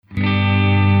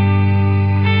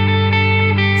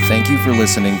you for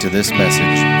listening to this message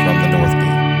from the North Gate.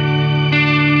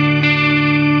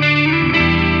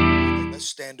 Let's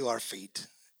stand to our feet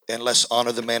and let's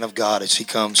honor the man of God as he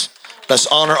comes. Let's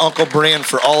honor Uncle Bryn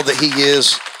for all that he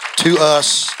is to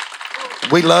us.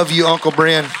 We love you, Uncle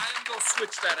Bryn. I am going to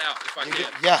switch that out if I can.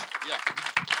 Yeah.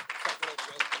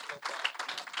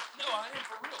 No, I am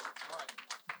for real. All right.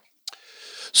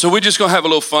 So we're just going to have a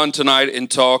little fun tonight and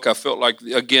talk. I felt like,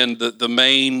 again, the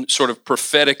main sort of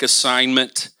prophetic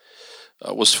assignment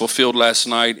was fulfilled last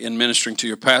night in ministering to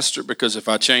your pastor, because if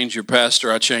I change your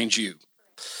pastor, I change you.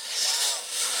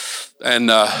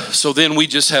 And so then we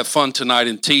just have fun tonight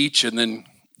and teach, and then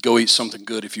go eat something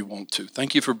good if you want to.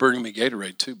 Thank you for bringing me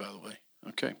Gatorade too, by the way.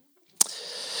 Okay.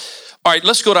 All right,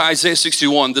 let's go to Isaiah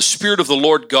 61. The Spirit of the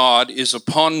Lord God is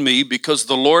upon me, because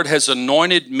the Lord has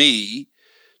anointed me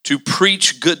to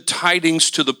preach good tidings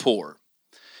to the poor.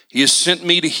 He has sent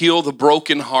me to heal the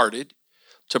brokenhearted,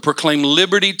 to proclaim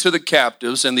liberty to the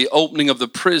captives and the opening of the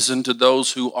prison to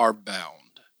those who are bound.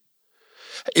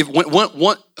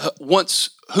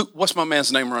 What's my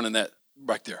man's name running that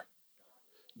right there?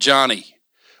 Johnny.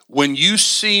 When you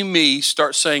see me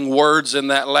start saying words in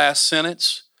that last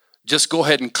sentence, just go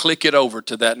ahead and click it over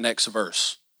to that next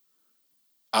verse.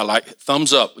 I like it.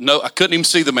 Thumbs up. No, I couldn't even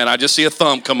see the man. I just see a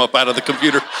thumb come up out of the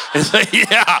computer and say,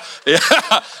 yeah.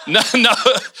 No,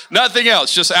 nothing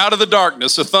else. Just out of the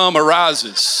darkness, a thumb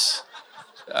arises.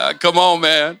 Come on,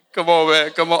 man. Come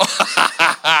on.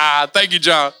 Thank you,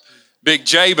 John. Big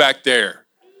J back there.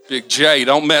 Big J,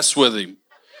 don't mess with him.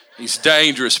 He's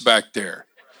dangerous back there.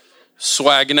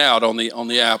 Swagging out on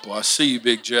the apple. I see you,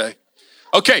 Big J.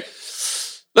 Okay,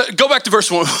 go back to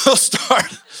verse 1. We'll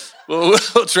start.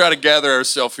 We'll try to gather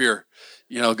ourselves here.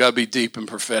 Got to be deep and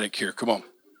prophetic here. Come on.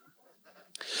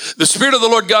 The Spirit of the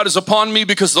Lord God is upon me,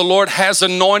 because the Lord has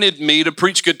anointed me to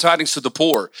preach good tidings to the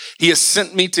poor. He has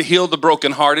sent me to heal the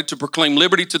brokenhearted, to proclaim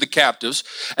liberty to the captives,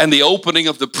 and the opening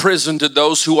of the prison to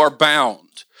those who are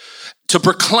bound, to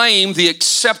proclaim the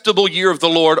acceptable year of the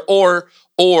Lord, or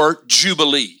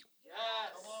Jubilee,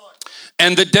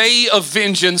 and the day of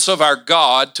vengeance of our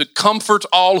God, to comfort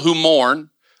all who mourn.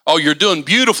 Oh, you're doing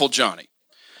beautiful, Johnny.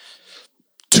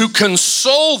 To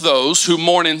console those who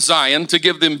mourn in Zion, to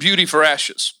give them beauty for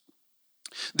ashes,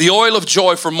 the oil of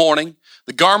joy for mourning,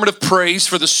 the garment of praise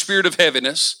for the spirit of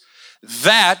heaviness,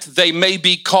 that they may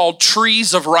be called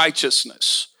trees of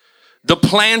righteousness, the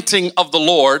planting of the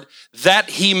Lord,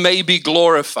 that he may be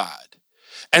glorified.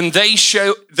 And they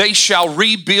shall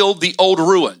rebuild the old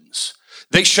ruins.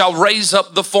 They shall raise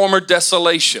up the former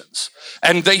desolations,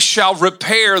 and they shall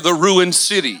repair the ruined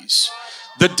cities,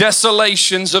 the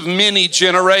desolations of many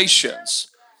generations.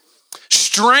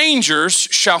 Strangers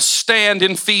shall stand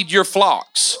and feed your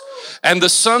flocks, and the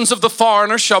sons of the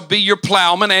foreigner shall be your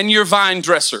plowmen and your vine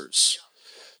dressers.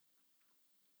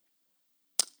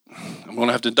 I'm going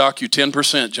to have to dock you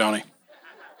 10%, Johnny.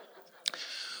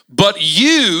 But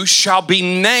you shall be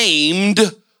named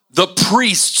the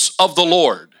priests of the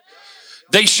Lord.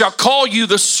 They shall call you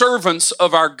the servants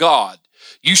of our God.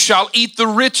 You shall eat the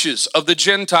riches of the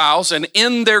Gentiles, and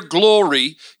in their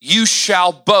glory you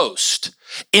shall boast.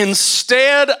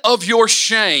 Instead of your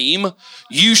shame,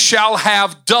 you shall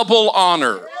have double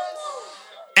honor.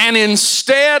 And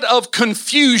instead of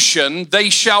confusion, they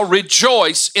shall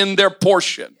rejoice in their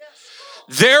portion.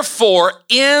 Therefore,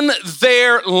 in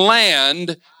their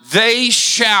land, they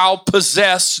shall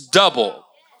possess double.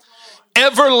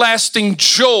 Everlasting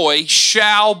joy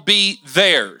shall be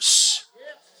theirs.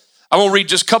 I'm going to read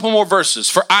just a couple more verses.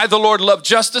 For I, the Lord, love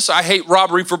justice. I hate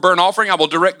robbery for burnt offering. I will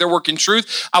direct their work in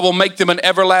truth. I will make them an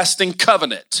everlasting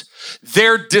covenant.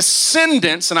 Their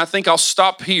descendants, and I think I'll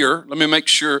stop here. Let me make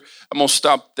sure I'm going to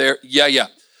stop there. Yeah.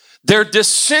 Their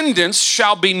descendants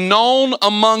shall be known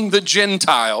among the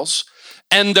Gentiles,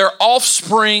 and their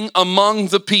offspring among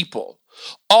the people.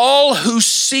 All who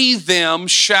see them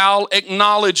shall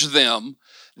acknowledge them,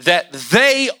 that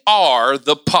they are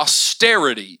the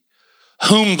posterity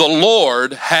whom the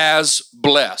Lord has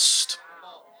blessed.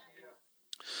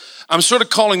 I'm sort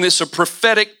of calling this a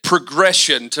prophetic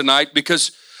progression tonight,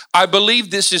 because I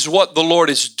believe this is what the Lord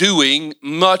is doing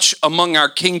much among our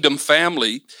kingdom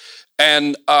family.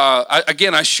 And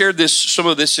I shared some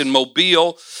of this in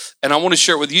Mobile, and I want to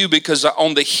share it with you because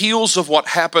on the heels of what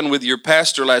happened with your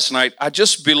pastor last night, I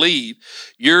just believe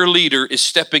your leader is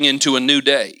stepping into a new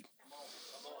day.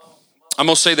 I'm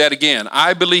going to say that again.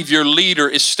 I believe your leader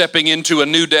is stepping into a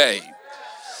new day.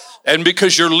 And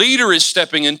because your leader is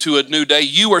stepping into a new day,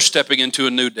 you are stepping into a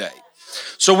new day.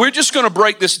 So we're just going to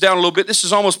break this down a little bit. This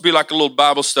is almost be like a little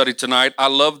Bible study tonight. I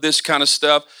love this kind of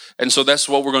stuff. And so that's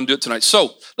what we're going to do tonight.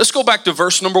 So let's go back to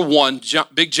verse number 1.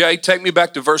 Big J, take me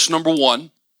back to verse number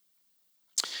 1.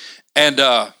 And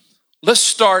let's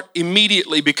start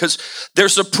immediately because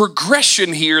there's a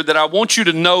progression here that I want you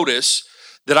to notice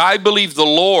that I believe the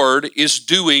Lord is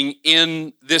doing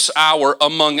in this hour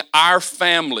among our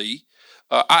family.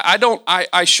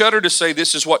 I shudder to say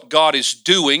this is what God is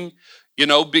doing,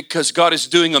 because God is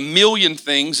doing a million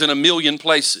things in a million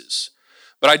places.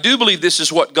 But I do believe this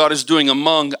is what God is doing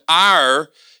among our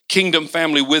kingdom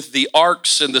family with the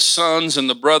arcs and the sons and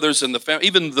the brothers and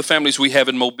even the families we have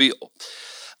in Mobile.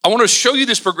 I want to show you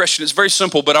this progression. It's very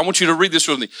simple, but I want you to read this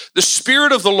with me. The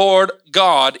Spirit of the Lord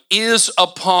God is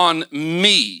upon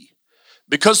me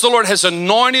because the Lord has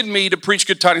anointed me to preach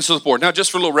good tidings to the poor. Now,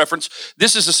 just for a little reference,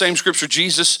 this is the same scripture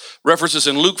Jesus references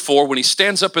in Luke 4 when he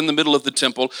stands up in the middle of the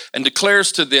temple and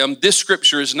declares to them, this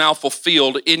scripture is now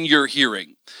fulfilled in your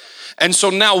hearing. And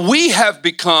so now we have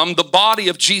become the body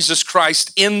of Jesus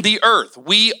Christ in the earth.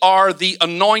 We are the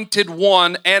anointed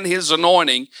one and his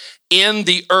anointing in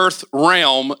the earth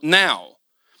realm now.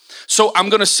 So I'm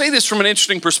going to say this from an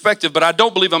interesting perspective, but I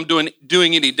don't believe I'm doing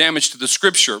any damage to the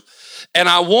scripture. And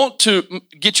I want to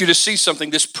get you to see something,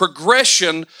 this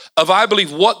progression of, I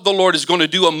believe, what the Lord is going to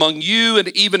do among you and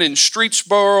even in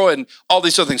Streetsboro and all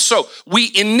these other things. So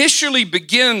we initially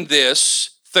begin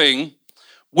this thing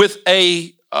with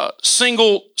a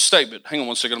single statement. Hang on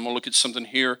one second. I'm going to look at something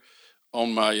here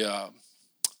on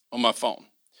my phone.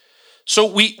 So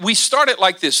we start it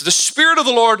like this. The Spirit of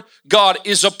the Lord God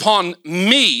is upon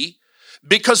me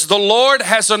because the Lord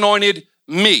has anointed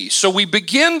me. So we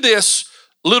begin this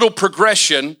little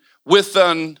progression with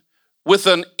an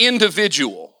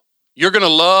individual. You're going to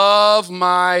love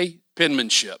my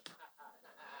penmanship.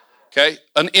 Okay?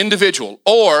 An individual.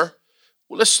 Or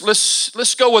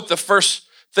let's go with the first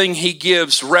thing he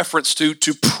gives reference to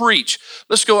preach.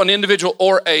 Let's go an individual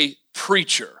or a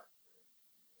preacher.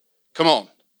 Come on.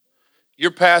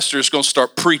 Your pastor is going to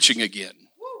start preaching again.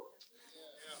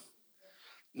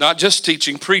 Not just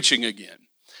teaching, preaching again.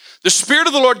 The Spirit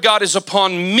of the Lord God is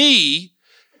upon me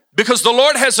because the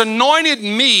Lord has anointed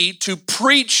me to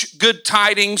preach good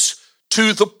tidings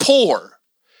to the poor.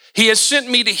 He has sent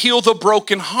me to heal the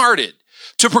brokenhearted,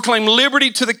 to proclaim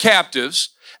liberty to the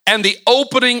captives, and the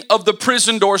opening of the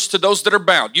prison doors to those that are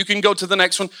bound. You can go to the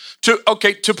next one.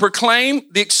 To proclaim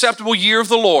the acceptable year of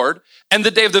the Lord and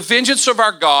the day of the vengeance of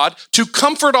our God, to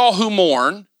comfort all who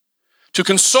mourn, to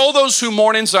console those who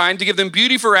mourn in Zion, to give them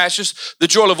beauty for ashes, the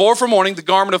joy of mourning for mourning, the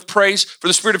garment of praise for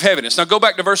the spirit of heaviness. Now go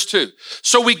back to verse 2.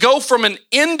 So we go from an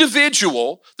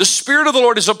individual, the Spirit of the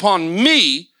Lord is upon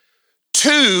me,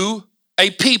 to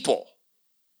a people.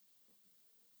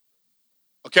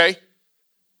 Okay?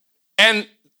 And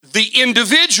the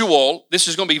individual, this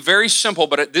is going to be very simple,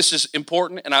 but this is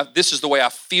important, and this is the way I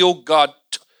feel God.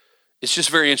 It's just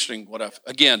very interesting.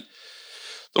 Again,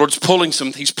 the Lord's pulling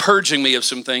he's purging me of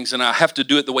some things, and I have to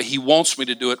do it the way he wants me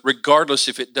to do it, regardless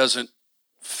if it doesn't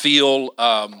feel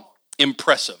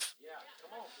impressive.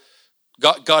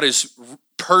 God is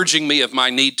purging me of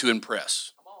my need to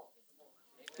impress.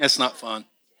 That's not fun.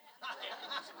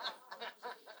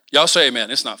 Y'all say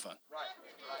amen. It's not fun.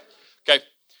 Okay.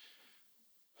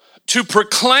 To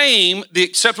proclaim the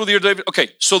acceptable year of David. Okay,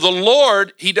 so the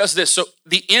Lord, he does this. So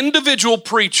the individual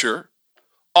preacher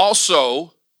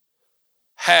also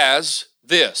has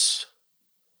this.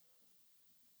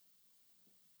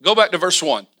 Go back to verse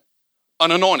 1.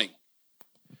 An anointing.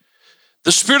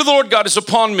 The Spirit of the Lord God is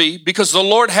upon me because the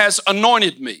Lord has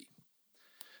anointed me.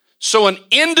 So an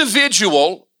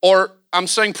individual, or I'm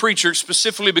saying preacher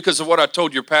specifically because of what I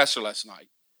told your pastor last night,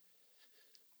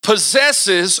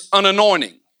 possesses an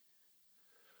anointing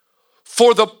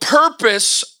for the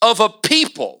purpose of a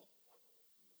people.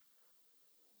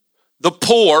 The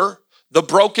poor, the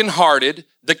brokenhearted,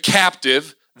 the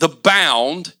captive, the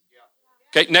bound.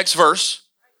 Okay, next verse.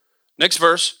 Next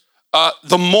verse.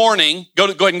 The mourning. Go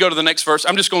ahead and go to the next verse.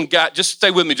 I'm just going to just stay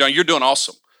with me, John. You're doing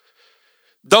awesome.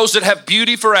 Those that have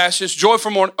beauty for ashes, joy for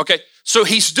mourning. Okay, so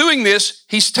he's doing this.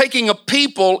 He's taking a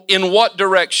people in what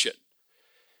direction?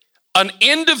 An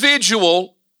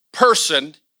individual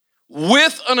person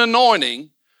with an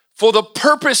anointing for the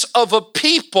purpose of a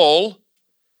people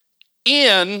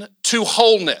into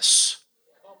wholeness.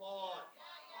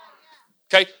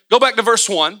 Okay, go back to verse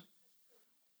 1.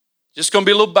 Just going to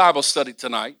be a little Bible study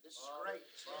tonight.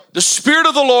 The Spirit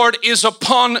of the Lord is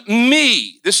upon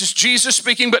me. This is Jesus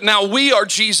speaking, but now we are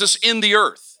Jesus in the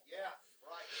earth.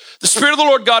 The Spirit of the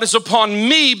Lord God is upon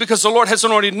me because the Lord has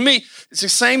anointed me. It's the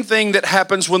same thing that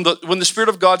happens when the Spirit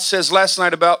of God says last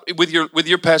night about with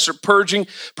your pastor, purging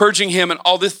him and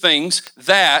all the things,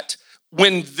 that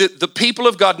when the people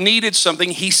of God needed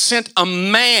something, he sent a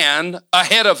man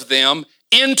ahead of them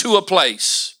into a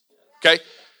place. Okay?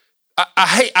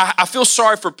 I feel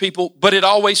sorry for people, but it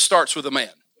always starts with a man.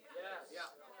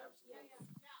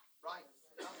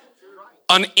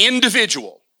 An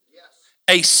individual,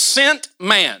 a sent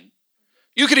man.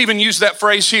 You could even use that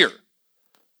phrase here.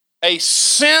 A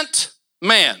sent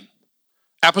man,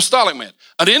 apostolic man.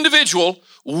 An individual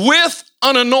with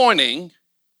an anointing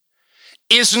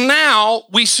is now,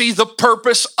 we see the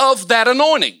purpose of that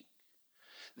anointing.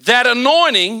 That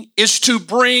anointing is to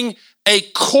bring a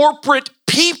corporate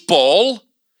people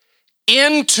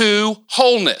into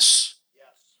wholeness.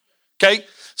 Okay,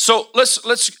 so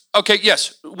okay,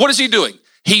 yes. What is he doing?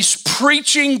 He's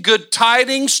preaching good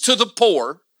tidings to the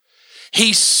poor.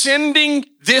 He's sending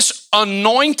this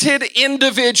anointed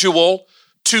individual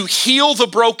to heal the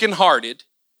brokenhearted,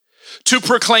 to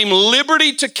proclaim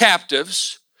liberty to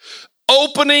captives,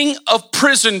 opening of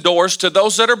prison doors to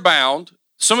those that are bound.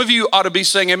 Some of you ought to be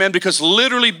saying amen, because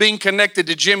literally being connected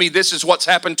to Jimmy, this is what's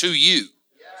happened to you.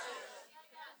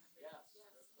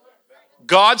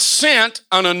 God sent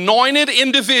an anointed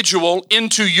individual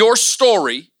into your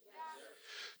story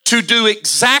to do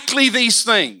exactly these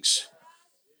things.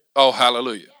 Oh,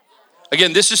 hallelujah.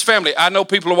 Again, this is family. I know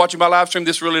people are watching my live stream.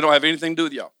 This really don't have anything to do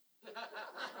with y'all.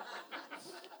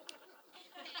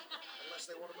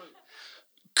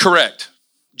 Correct.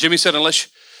 Jimmy said, unless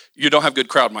you don't have good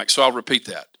crowd mic, so I'll repeat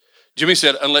that. Jimmy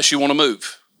said, unless you want to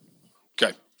move.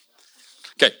 Okay.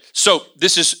 Okay, so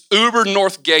this is uber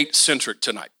Northgate centric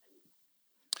tonight.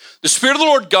 The Spirit of the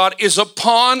Lord God is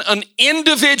upon an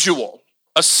individual,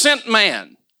 a sent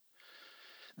man.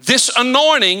 This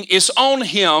anointing is on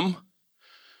him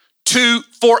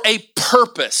for a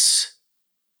purpose.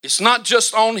 It's not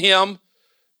just on him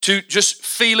to just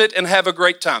feel it and have a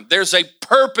great time. There's a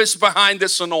purpose behind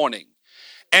this anointing.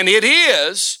 And it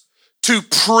is to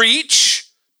preach,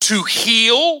 to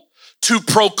heal, to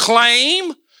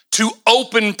proclaim, to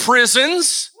open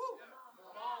prisons.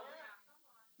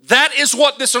 That is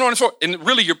what this anointing is for. And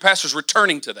really your pastor's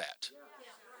returning to that.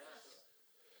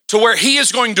 To where he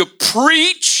is going to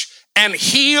preach and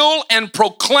heal and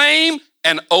proclaim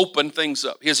and open things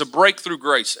up. He has a breakthrough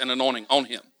grace and anointing on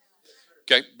him.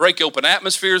 Okay, break open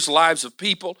atmospheres, lives of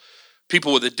people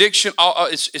with addiction.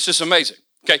 It's just amazing.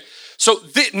 Okay, so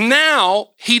now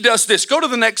he does this. Go to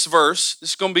the next verse.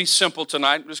 This is going to be simple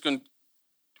tonight. I'm just going to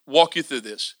walk you through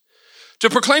this. To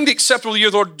proclaim the acceptable year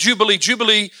of the Lord,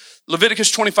 Jubilee,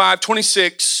 Leviticus 25,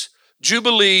 26.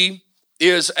 Jubilee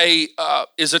is a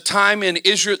time in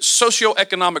Israel,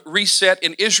 socioeconomic reset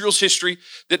in Israel's history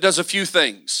that does a few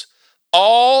things.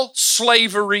 All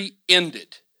slavery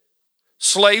ended.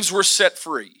 Slaves were set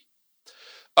free.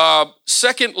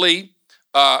 Secondly,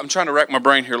 I'm trying to rack my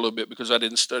brain here a little bit because I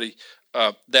didn't study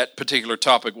that particular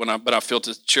topic but I feel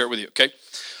to share it with you. Okay.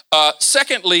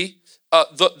 Secondly,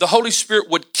 the Holy Spirit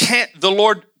the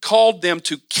Lord called them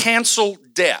to cancel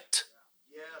debt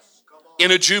in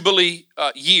a Jubilee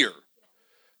year.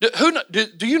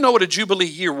 Do you know what a Jubilee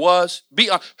year was?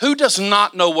 Who does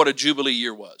not know what a Jubilee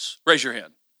year was? Raise your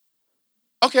hand.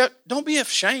 Okay, don't be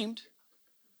ashamed.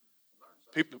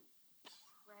 People.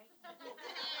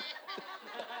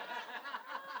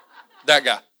 That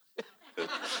guy.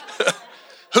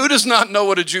 Who does not know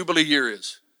what a Jubilee year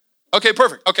is? Okay,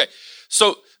 perfect. Okay,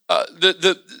 so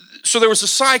so there was a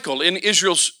cycle in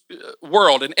Israel's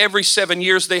world, and every 7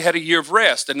 years they had a year of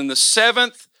rest, and in the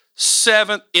seventh,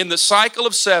 in the cycle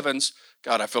of sevens,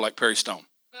 God, I feel like Perry Stone.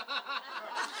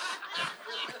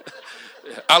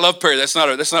 I love Perry. That's not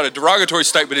a derogatory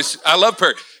statement. I love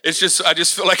Perry. It's just I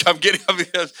just feel like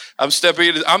I'm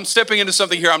stepping into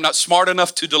something here I'm not smart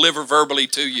enough to deliver verbally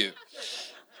to you.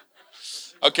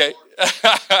 Okay.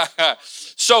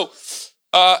 So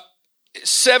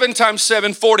 7 times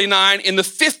 7, 49. In the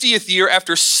 50th year,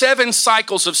 after 7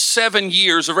 cycles of 7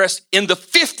 years of rest, in the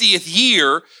 50th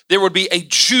year, there would be a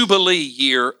Jubilee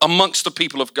year amongst the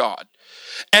people of God.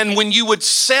 And when you would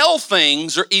sell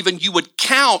things, or even you would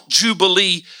count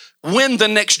Jubilee, when the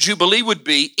next Jubilee would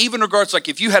be, even regards like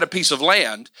if you had a piece of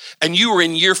land and you were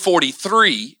in year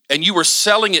 43 and you were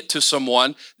selling it to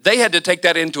someone, they had to take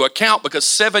that into account because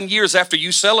 7 years after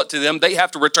you sell it to them, they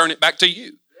have to return it back to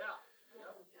you.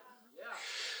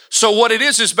 So what it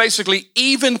is basically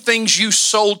even things you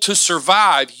sold to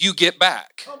survive, you get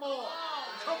back. Come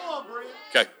on,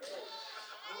 Bryn.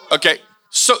 Okay.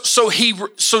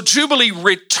 So Jubilee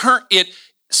returned it.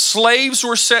 Slaves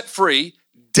were set free,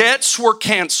 debts were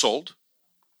canceled,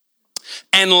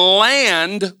 and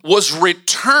land was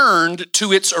returned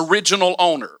to its original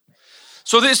owner.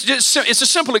 So it's a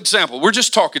simple example. We're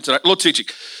just talking tonight, a little teaching.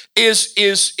 Is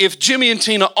if Jimmy and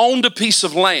Tina owned a piece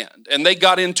of land and they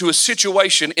got into a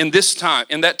situation in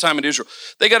that time in Israel,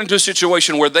 they got into a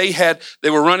situation where they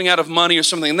were running out of money or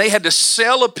something, and they had to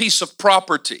sell a piece of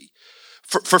property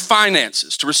for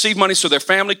finances, to receive money so their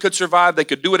family could survive, they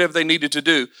could do whatever they needed to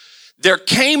do. There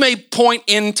came a point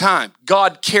in time,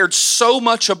 God cared so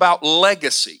much about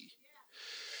legacy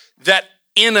that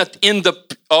in the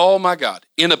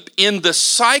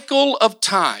cycle of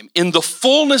time, in the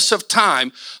fullness of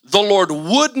time, the Lord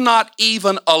would not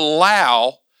even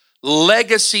allow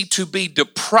legacy to be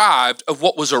deprived of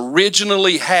what was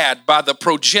originally had by the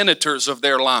progenitors of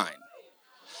their line.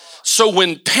 So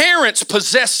when parents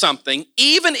possess something,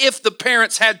 even if the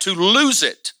parents had to lose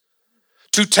it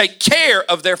to take care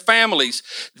of their families,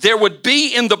 there would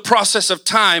be in the process of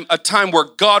time a time where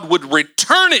God would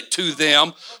return it to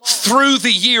them through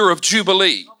the year of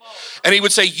Jubilee. And he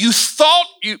would say,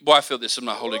 I feel this in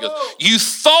my Holy Ghost. You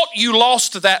thought you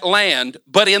lost that land,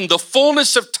 but in the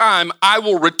fullness of time, I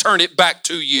will return it back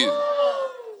to you.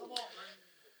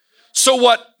 So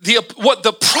what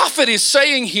the prophet is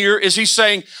saying here is he's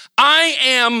saying,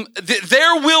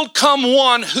 there will come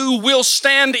one who will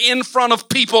stand in front of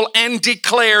people and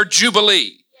declare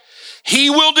Jubilee.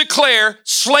 He will declare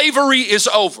slavery is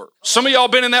over. Some of y'all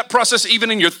been in that process,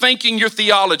 even in your thinking, your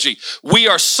theology. We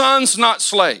are sons, not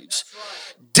slaves.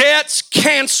 Debts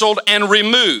canceled and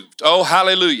removed. Oh,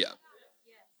 hallelujah.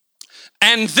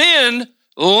 And then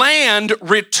land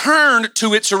returned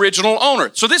to its original owner.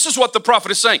 So this is what the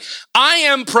prophet is saying. I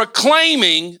am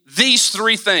proclaiming these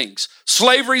three things.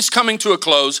 Slavery's coming to a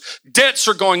close, debts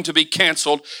are going to be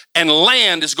canceled, and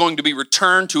land is going to be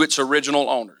returned to its original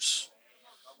owners.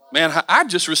 Man, I'd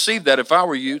just receive that if I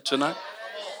were you tonight.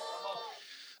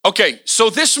 Okay, so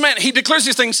this man, he declares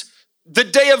these things, the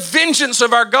day of vengeance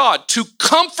of our God, to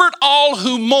comfort all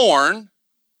who mourn.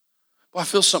 Well, I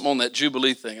feel something on that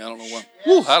Jubilee thing. I don't know why.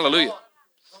 Woo, hallelujah.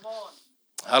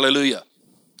 Hallelujah.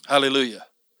 Hallelujah.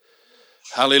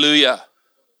 Hallelujah.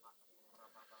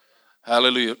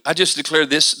 Hallelujah. I just declare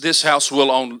this house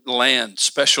will own land,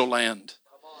 special land.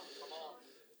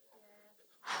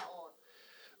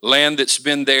 Land that's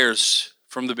been theirs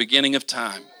from the beginning of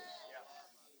time.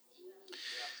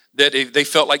 That if they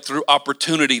felt like through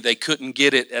opportunity they couldn't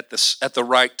get it at the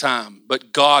right time,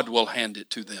 but God will hand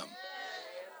it to them.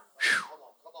 Whew.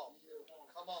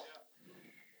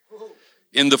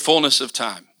 In the fullness of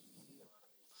time.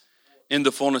 In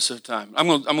the fullness of time. I'm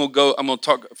going to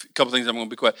talk a couple things. I'm going to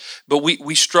be quiet. But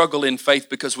we struggle in faith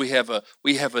because we have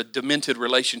a demented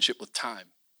relationship with time.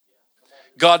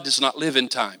 God does not live in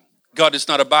time. God does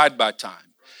not abide by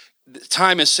time.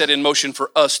 Time is set in motion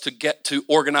for us to get to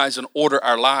organize and order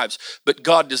our lives, but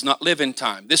God does not live in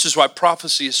time. This is why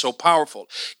prophecy is so powerful.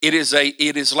 It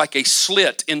is like a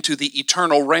slit into the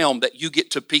eternal realm that you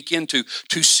get to peek into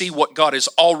to see what God has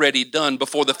already done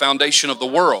before the foundation of the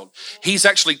world. He's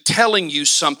actually telling you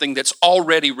something that's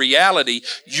already reality.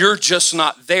 You're just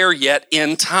not there yet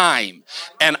in time.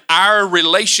 And our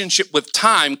relationship with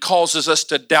time causes us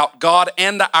to doubt God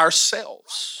and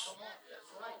ourselves.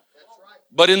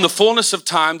 But in the fullness of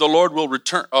time, the Lord will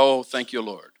return. Oh, thank you,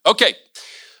 Lord. Okay,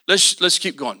 let's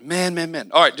keep going.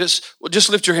 Man. All right, just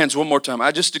lift your hands one more time.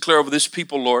 I just declare over this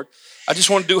people, Lord. I just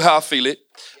want to do how I feel it.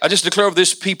 I just declare over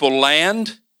this people,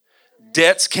 land,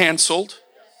 debts canceled.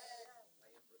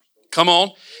 Come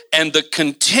on. And the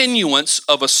continuance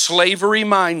of a slavery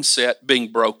mindset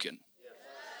being broken.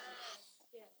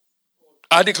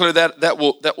 I declare that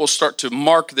will start to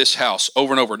mark this house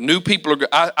over and over. New people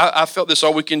are. I felt this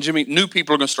all weekend, Jimmy. New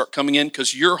people are going to start coming in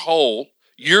because you're whole.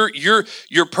 Your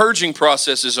purging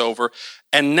process is over,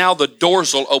 and now the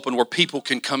doors will open where people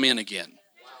can come in again.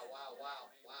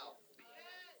 Wow.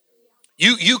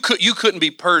 You couldn't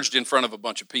be purged in front of a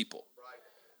bunch of people.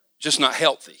 Just not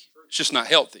healthy. It's just not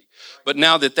healthy. But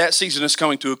now that season is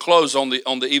coming to a close on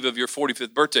the eve of your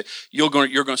 45th birthday, you're going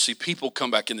to see people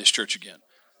come back in this church again.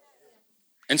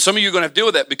 And some of you are going to have to deal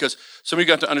with that because some of you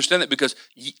got to understand that because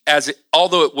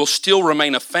although it will still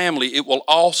remain a family, it will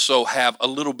also have a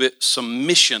little bit some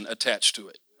mission attached to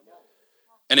it.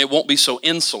 And it won't be so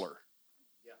insular.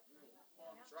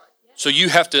 So you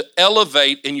have to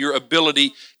elevate in your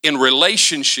ability in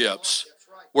relationships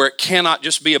where it cannot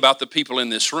just be about the people in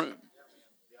this room.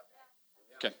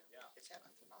 Okay.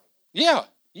 Yeah.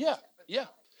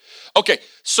 Okay,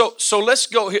 so let's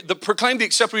go here. Proclaim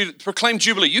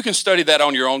Jubilee. You can study that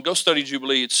on your own. Go study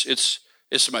Jubilee. It's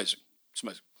amazing. It's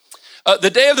amazing. The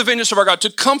day of the vengeance of our God, to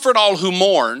comfort all who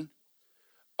mourn.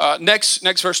 Next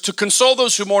verse, to console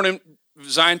those who mourn in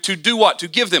Zion. To do what? To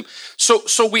give them.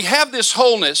 So we have this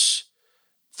wholeness,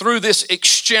 through this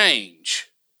exchange.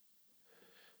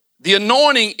 The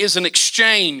anointing is an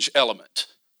exchange element.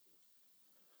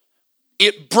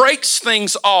 It breaks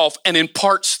things off and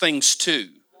imparts things too.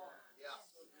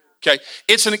 Okay,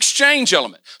 it's an exchange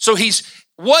element. So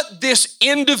what this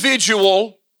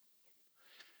individual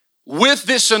with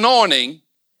this anointing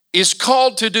is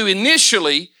called to do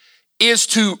initially is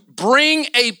to bring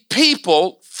a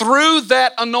people through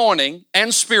that anointing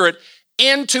and spirit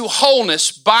into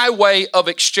wholeness by way of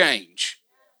exchange.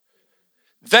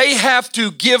 They have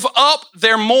to give up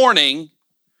their mourning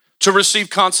to receive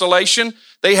consolation.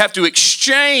 They have to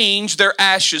exchange their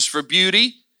ashes for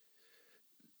beauty.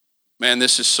 Man,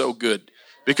 this is so good.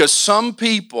 Because some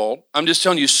people, I'm just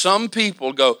telling you, some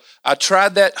people go, I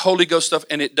tried that Holy Ghost stuff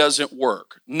and it doesn't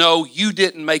work. No, you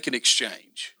didn't make an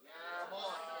exchange.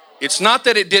 It's not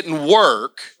that it didn't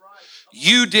work.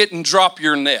 You didn't drop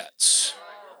your nets.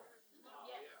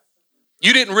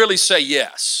 You didn't really say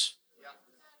yes.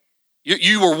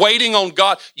 You were waiting on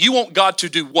God. You want God to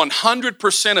do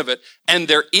 100% of it, and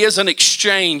there is an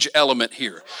exchange element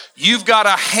here. You've got to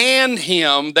hand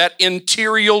him that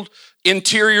interior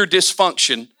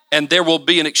dysfunction, and there will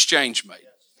be an exchange made.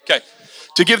 Okay.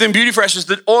 To give them beauty for ashes,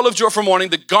 the oil of joy for mourning,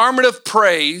 the garment of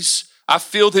praise. I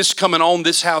feel this coming on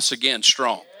this house again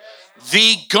strong.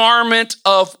 The garment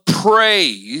of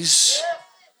praise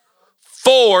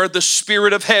for the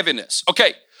spirit of heaviness.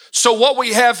 Okay. So what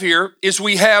we have here is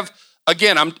we have,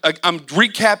 again, I'm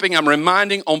recapping, I'm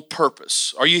reminding on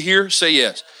purpose. Are you here? Say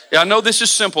yes. Yeah, I know this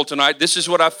is simple tonight. This is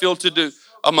what I feel to do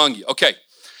among you. Okay.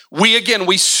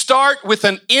 We start with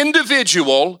an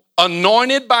individual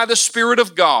anointed by the Spirit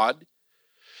of God.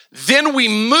 Then we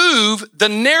move, the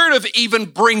narrative even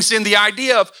brings in the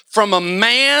idea of from a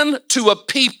man to a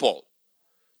people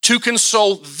to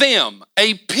console them,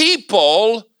 a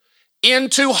people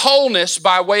into wholeness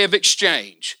by way of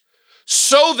exchange.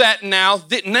 So that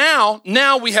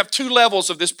now we have two levels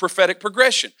of this prophetic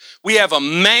progression. We have a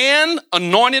man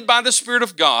anointed by the Spirit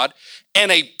of God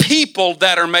and a people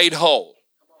that are made whole.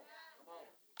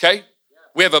 Okay?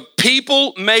 We have a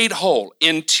people made whole,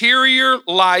 interior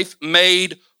life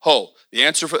made whole. The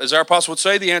answer, as our apostle would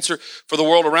say, the answer for the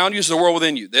world around you is the world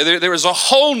within you. There is a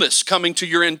wholeness coming to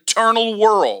your internal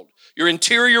world, your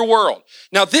interior world.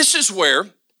 Now, this is where,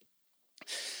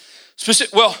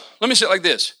 let me say it like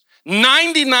this.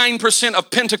 99%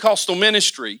 of Pentecostal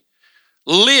ministry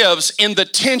lives in the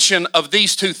tension of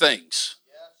these two things.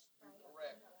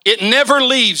 It never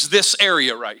leaves this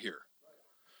area right here.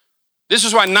 This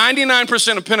is why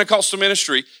 99% of Pentecostal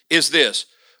ministry is this.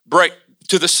 Break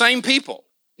to the same people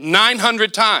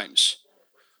 900 times.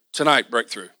 Tonight,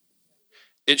 breakthrough.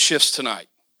 It shifts tonight.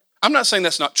 I'm not saying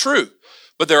that's not true,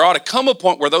 but there ought to come a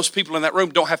point where those people in that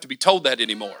room don't have to be told that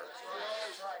anymore.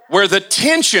 Where the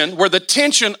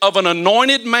tension of an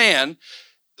anointed man,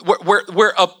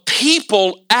 where a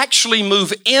people actually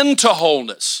move into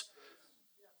wholeness.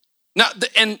 Now,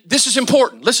 and this is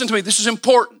important. Listen to me, this is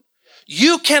important.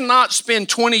 You cannot spend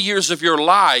 20 years of your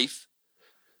life.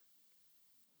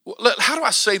 How do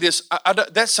I say this?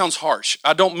 That sounds harsh.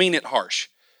 I don't mean it harsh.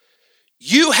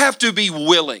 You have to be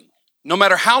willing, no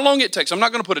matter how long it takes. I'm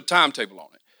not going to put a timetable on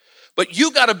it, but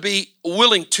you got to be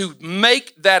willing to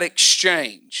make that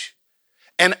exchange.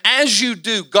 And as you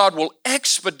do, God will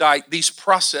expedite these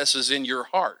processes in your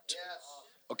heart.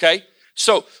 Okay?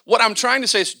 So what I'm trying to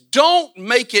say is don't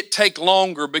make it take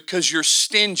longer because you're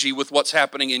stingy with what's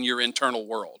happening in your internal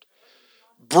world.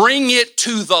 Bring it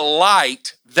to the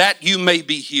light that you may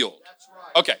be healed.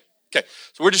 Okay. So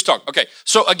we're just talking. Okay.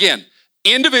 So again,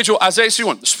 individual, Isaiah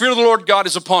 61, the Spirit of the Lord God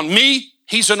is upon me.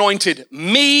 He's anointed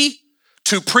me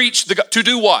to preach, to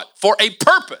do what? For a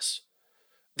purpose.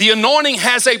 The anointing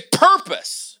has a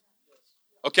purpose.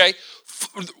 Okay.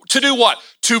 To do what?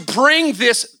 To bring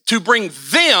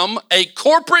them, a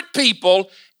corporate people,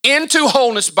 into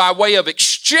wholeness by way of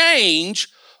exchange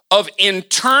of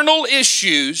internal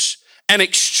issues and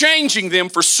exchanging them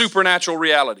for supernatural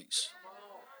realities.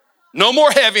 No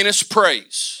more heaviness,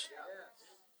 praise.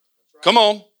 Come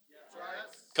on.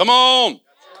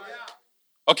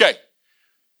 Okay.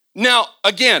 Now,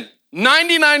 again,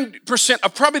 99%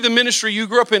 of probably the ministry you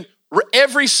grew up in,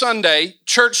 every Sunday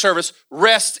church service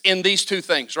rests in these two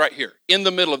things right here, in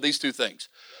the middle of these two things.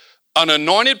 An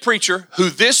anointed preacher who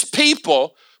this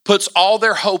people puts all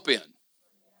their hope in,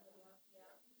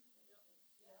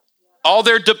 all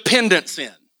their dependence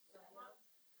in.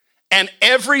 And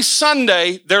every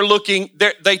Sunday they're looking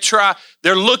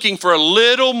for a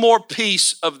little more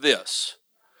piece of this.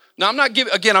 Now I'm not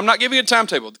giving a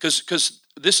timetable because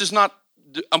this is not,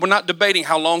 we're not debating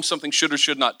how long something should or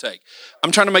should not take.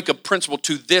 I'm trying to make a principle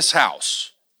to this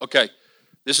house. Okay.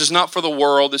 This is not for the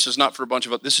world. This is not for a bunch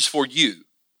of, this is for you.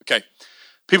 Okay.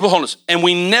 People of holiness. And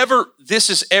this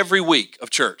is every week of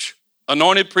church.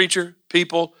 Anointed preacher,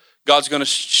 people, God's going to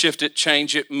shift it,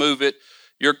 change it, move it.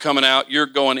 You're coming out, you're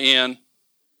going in.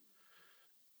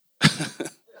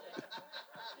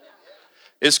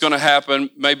 It's going to happen,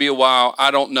 maybe a while.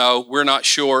 I don't know. We're not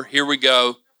sure. Here we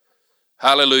go.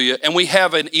 Hallelujah. And we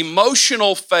have an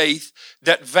emotional faith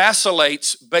that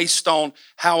vacillates based on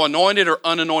how anointed or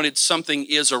unanointed something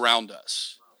is around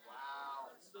us.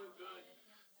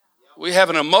 We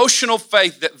have an emotional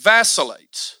faith that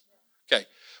vacillates. Okay.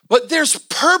 But there's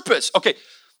purpose. Okay.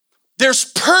 There's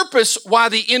purpose why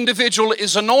the individual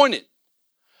is anointed.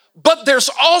 But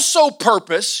there's also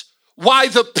purpose why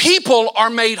the people are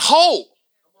made whole.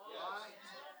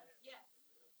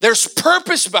 There's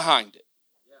purpose behind it.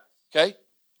 Okay?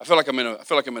 I feel like I'm in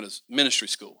a ministry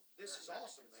school.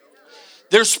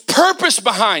 There's purpose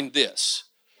behind this.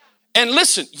 And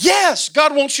listen, yes,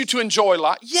 God wants you to enjoy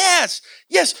life. Yes.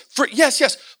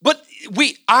 But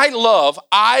I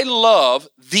love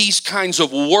these kinds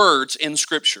of words in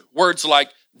Scripture. Words like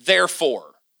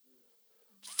therefore,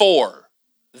 for,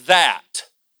 that.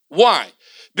 Why?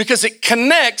 Because it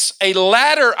connects a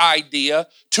latter idea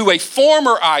to a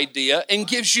former idea and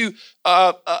gives you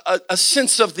a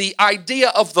sense of the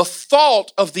idea of the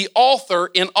thought of the author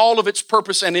in all of its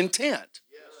purpose and intent.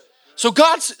 So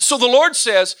the Lord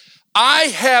says, I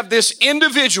have this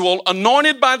individual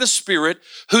anointed by the Spirit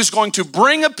who's going to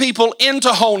bring a people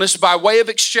into wholeness by way of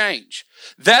exchange.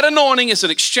 That anointing is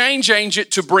an exchange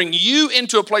agent to bring you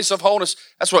into a place of wholeness.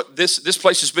 That's what this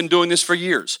place has been doing this for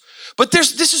years. But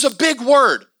this is a big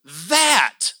word.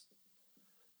 That.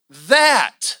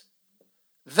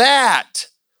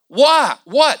 Why?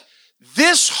 What?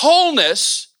 This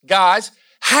wholeness, guys,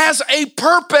 has a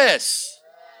purpose.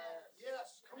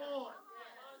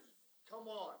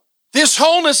 This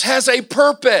wholeness has a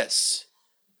purpose.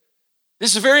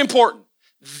 This is very important.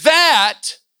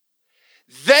 That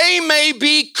they may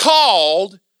be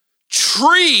called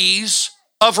trees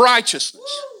of righteousness.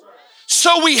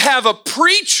 So we have a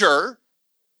preacher,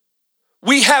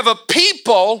 we have a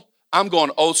people. I'm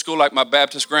going old school like my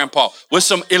Baptist grandpa with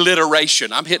some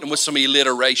alliteration. I'm hitting with some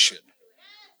alliteration.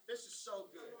 This is so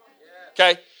good.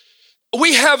 Okay?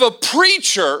 We have a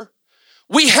preacher,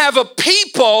 we have a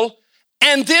people,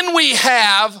 and then we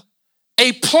have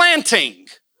a planting.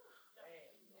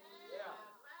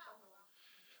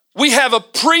 We have a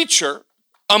preacher,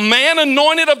 a man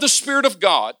anointed of the Spirit of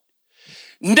God,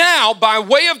 now by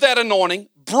way of that anointing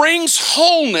brings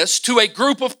wholeness to a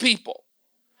group of people.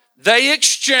 They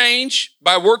exchange,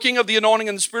 by working of the anointing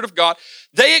and the Spirit of God,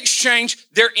 they exchange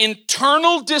their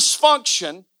internal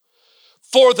dysfunction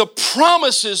for the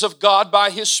promises of God by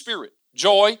His Spirit.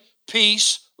 Joy,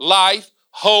 peace, life,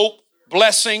 hope,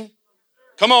 blessing.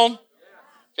 Come on.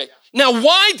 Okay. Now,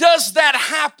 why does that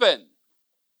happen?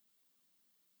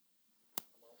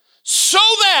 So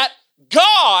that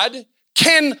God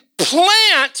can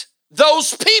plant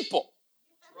those people.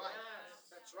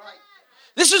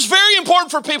 This is very important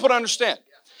for people to understand.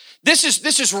 This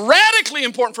is radically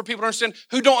important for people to understand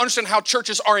who don't understand how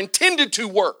churches are intended to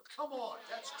work. Come on,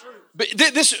 that's true. But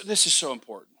this is so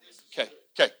important. Okay.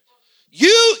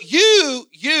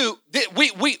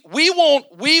 We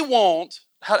want.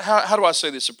 How do I say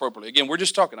this appropriately? Again, we're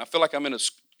just talking. I feel like I'm in a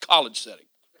college setting.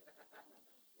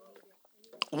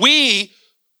 We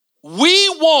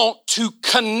want to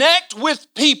connect with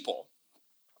people.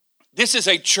 This is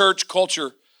a church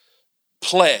culture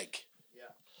plague.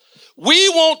 We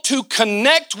want to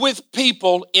connect with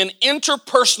people in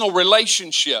interpersonal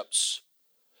relationships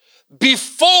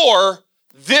before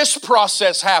this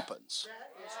process happens.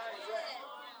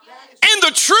 And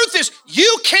the truth is,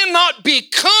 you cannot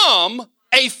become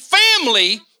a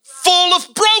family full of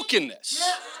brokenness.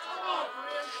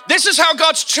 This is how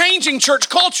God's changing church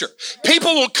culture.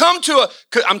 People will come to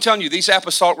I'm telling you, these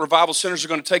apostolic revival centers are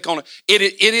going to take on it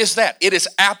is that. It is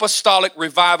apostolic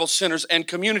revival centers and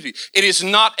community. It is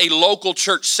not a local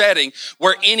church setting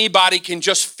where anybody can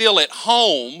just feel at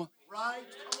home. Right.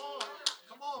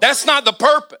 Come on. That's not the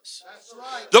purpose. That's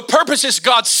right. The purpose is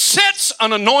God sets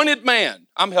an anointed man.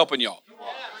 I'm helping y'all.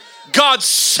 God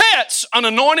sets an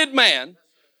anointed man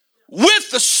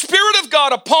with the Spirit of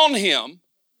God upon him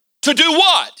to do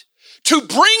what? To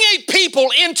bring a people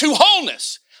into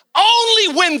wholeness.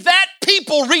 Only when that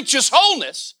people reaches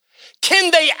wholeness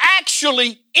can they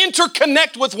actually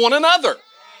interconnect with one another.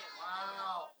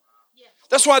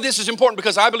 That's why this is important,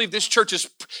 because I believe this church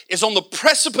is on the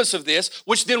precipice of this,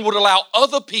 which then would allow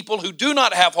other people who do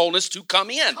not have wholeness to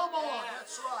come in. Come on,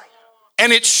 that's right.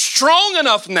 And it's strong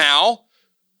enough now,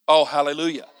 oh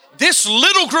hallelujah, this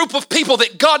little group of people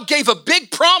that God gave a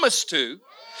big promise to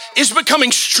is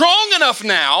becoming strong enough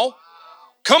now,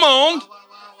 come on,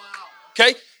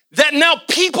 okay, that now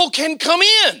people can come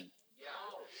in.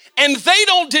 And they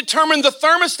don't determine the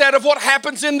thermostat of what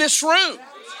happens in this room.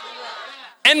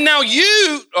 And now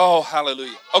you, oh,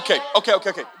 hallelujah. Okay.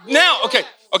 Now,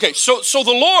 okay. So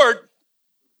the Lord,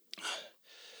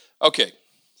 okay.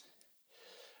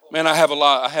 Man, I have a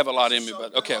lot in me,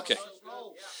 but okay.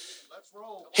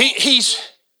 He's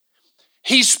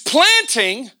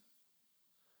planting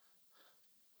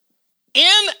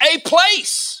in a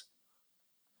place.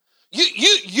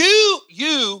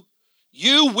 You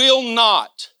will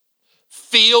not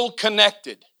feel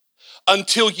connected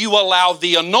until you allow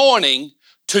the anointing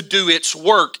to do its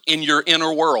work in your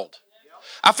inner world.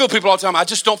 I feel people all the time, I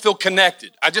just don't feel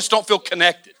connected.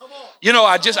 You know,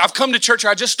 I've come to church,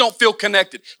 I just don't feel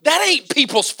connected. That ain't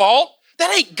people's fault.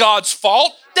 That ain't God's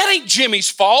fault. That ain't Jimmy's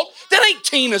fault. That ain't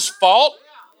Tina's fault.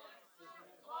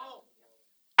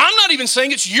 I'm not even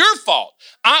saying it's your fault.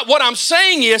 What I'm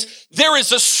saying is there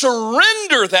is a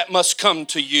surrender that must come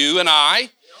to you and I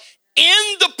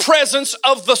in the presence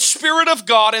of the Spirit of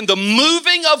God and the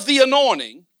moving of the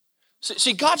anointing.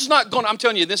 See, God's not going to, I'm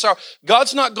telling you this hour,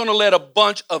 God's not going to let a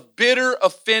bunch of bitter,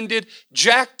 offended,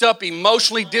 jacked up,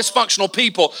 emotionally dysfunctional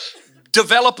people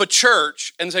develop a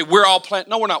church and say, we're all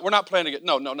planting. No, we're not. We're not planting it.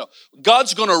 No.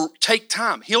 God's going to take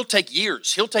time. He'll take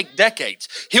years. He'll take decades.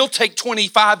 He'll take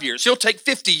 25 years. He'll take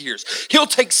 50 years. He'll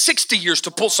take 60 years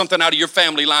to pull something out of your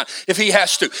family line if he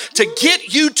has to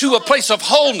get you to a place of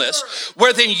wholeness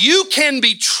where then you can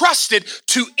be trusted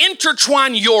to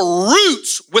intertwine your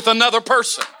roots with another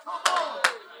person.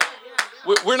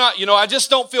 We're not, I just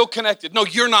don't feel connected. No,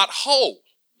 you're not whole.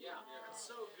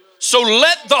 So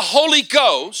let the Holy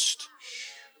Ghost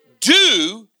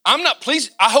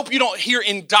please, I hope you don't hear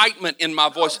indictment in my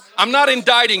voice. I'm not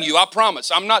indicting you, I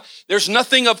promise. There's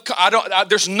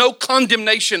no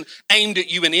condemnation aimed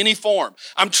at you in any form.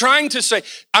 I'm trying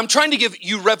to give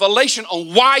you revelation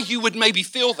on why you would maybe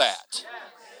feel that.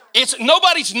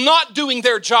 Nobody's not doing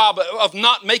their job of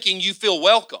not making you feel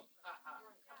welcome.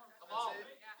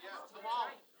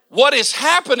 What is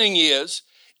happening is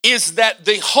that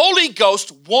the Holy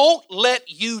Ghost won't let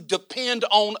you depend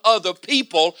on other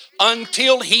people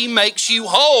until he makes you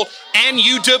whole and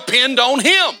you depend on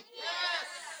him.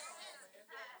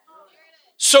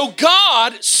 So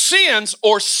God sets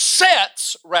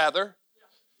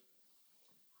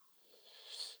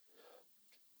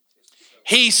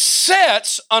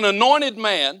an anointed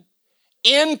man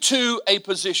into a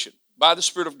position by the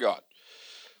Spirit of God.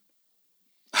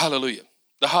 Hallelujah.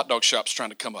 The hot dog shop's trying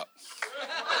to come up.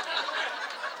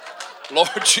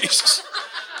 Lord Jesus.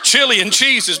 Chili and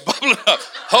cheese is bubbling up.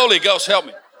 Holy Ghost, help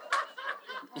me.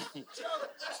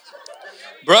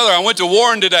 Brother, I went to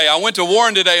Warren today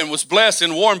and was blessed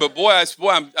in Warren, but boy,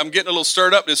 I'm getting a little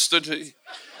stirred up.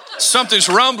 Something's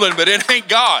rumbling, but it ain't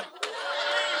God.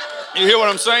 You hear what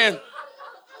I'm saying?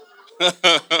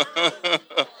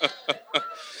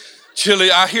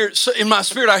 Chili, in my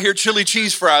spirit, I hear chili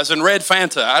cheese fries and red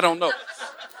Fanta. I don't know.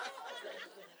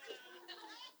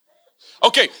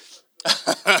 Okay.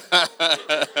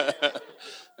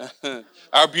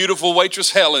 Our beautiful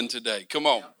waitress Helen today. Come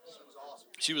on.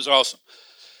 She was awesome.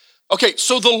 Okay,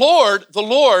 so the Lord,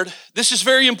 this is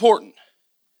very important.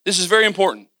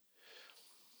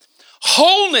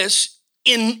 Wholeness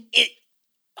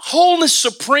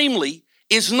supremely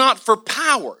is not for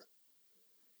power.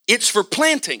 It's for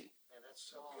planting.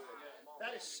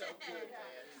 That is so good, man.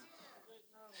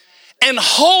 And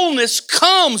wholeness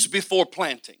comes before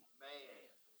planting.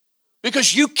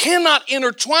 Because you cannot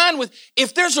intertwine with,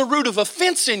 if there's a root of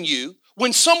offense in you,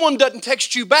 when someone doesn't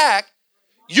text you back,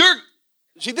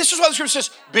 see, this is why the scripture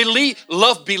says,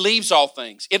 love believes all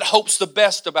things. It hopes the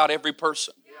best about every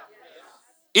person.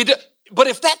 But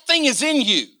if that thing is in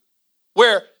you,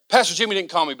 where Pastor Jimmy didn't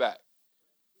call me back,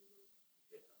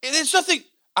 there's nothing,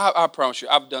 I promise you,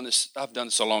 I've done this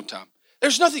a long time.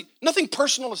 There's nothing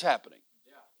personal is happening.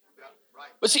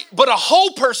 But see,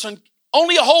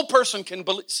 only a whole person can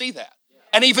see that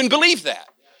and even believe that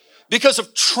because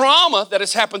of trauma that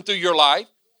has happened through your life,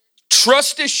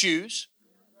 trust issues,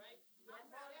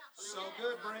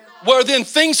 where then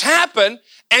things happen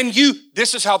and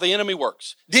this is how the enemy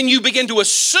works. Then you begin to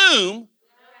assume,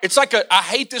 it's like I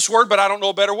hate this word, but I don't know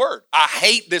a better word. I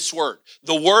hate this word.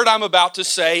 The word I'm about to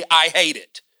say, I hate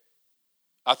it.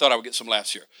 I thought I would get some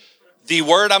laughs here. The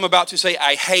word I'm about to say,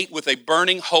 I hate with a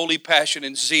burning holy passion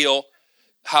and zeal.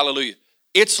 Hallelujah.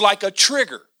 It's like a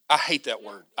trigger. I hate that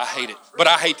word. I hate it. But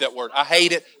I hate that word. I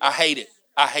hate it.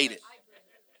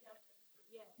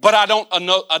 But I don't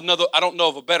know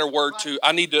of a better word to.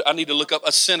 I need to look up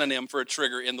a synonym for a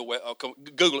trigger in the way. Oh,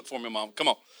 Google it for me, Mom. Come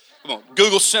on.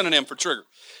 Google synonym for trigger.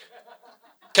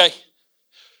 Okay.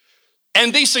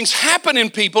 And these things happen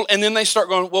in people, and then they start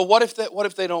going, well, what if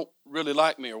they don't really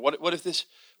like me, or what if this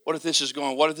is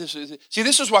going? What if this is? See,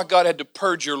 this is why God had to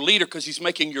purge your leader, because He's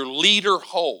making your leader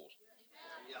whole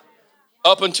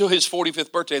up until his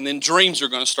 45th birthday, and then dreams are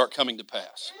going to start coming to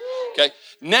pass. Okay.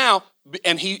 Now,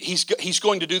 and he's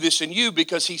going to do this in you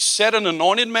because He set an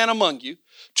anointed man among you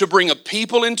to bring a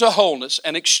people into wholeness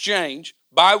and exchange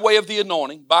by way of the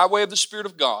anointing, by way of the Spirit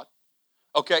of God.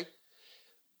 Okay.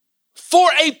 For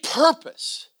a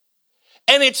purpose.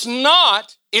 And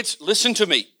listen to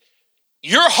me.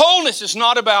 Your wholeness is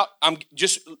not about,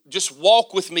 just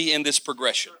walk with me in this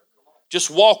progression.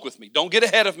 Just walk with me. Don't get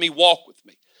ahead of me, walk with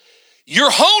me.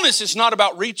 Your wholeness is not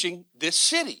about reaching this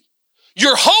city.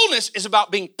 Your wholeness is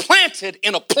about being planted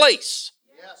in a place.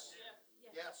 Yes.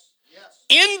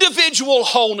 Individual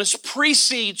wholeness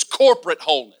precedes corporate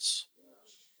wholeness.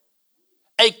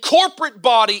 A corporate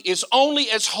body is only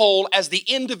as whole as the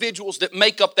individuals that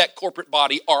make up that corporate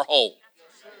body are whole.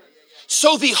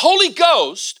 So the Holy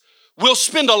Ghost will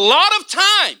spend a lot of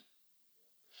time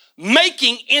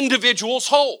making individuals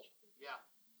whole.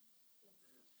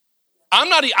 I'm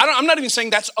not even saying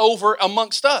that's over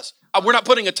amongst us. We're not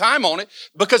putting a time on it,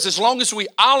 because as long as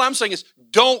all I'm saying is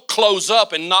don't close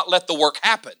up and not let the work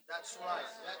happen. That's right.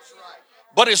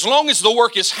 But as long as the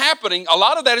work is happening, a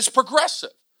lot of that is progressive.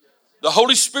 The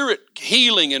Holy Spirit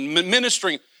healing and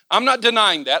ministering, I'm not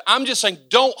denying that. I'm just saying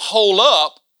don't hold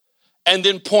up and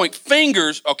then point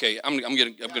fingers. Okay, I'm going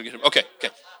to get him. Okay.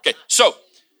 So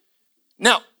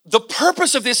now the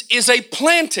purpose of this is a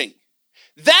planting,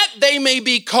 that they may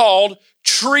be called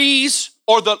trees,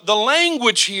 or the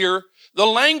language here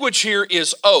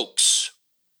is oaks.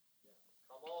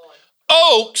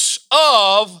 Oaks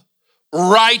of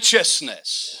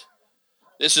righteousness.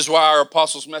 This is why our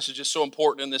apostles' message is so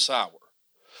important in this hour.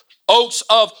 Oaks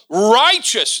of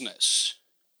righteousness.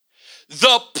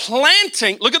 The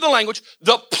planting, look at the language,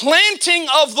 the planting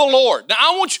of the Lord. Now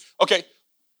I want you,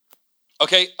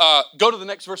 go to the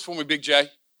next verse for me, Big J.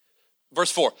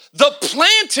 Verse 4. The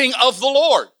planting of the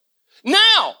Lord.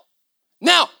 Now,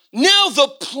 the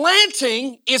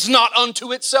planting is not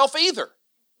unto itself either.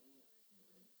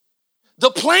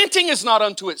 The planting is not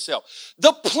unto itself.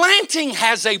 The planting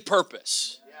has a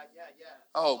purpose.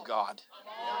 Oh, God.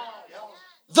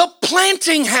 The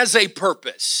planting has a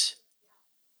purpose.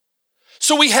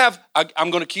 So we have, I'm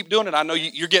going to keep doing it. I know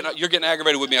you're getting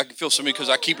aggravated with me. I can feel some of you because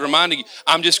I keep reminding you.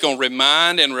 I'm just going to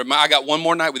remind. I got one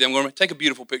more night with you. I'm going to take a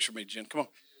beautiful picture of me, Jen. Come on.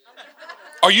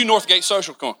 Are you Northgate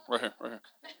Social? Come on, right here.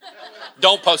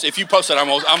 Don't post it. If you post it, I'm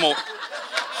gonna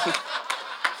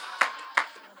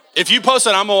if you post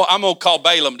it, I'm gonna call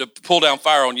Balaam to pull down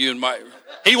fire on you.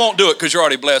 He won't do it because you're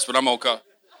already blessed, but I'm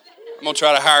gonna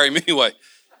try to hire him anyway.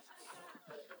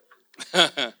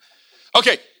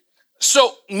 Okay,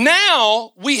 so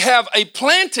now we have a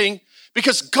planting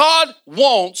because God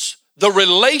wants the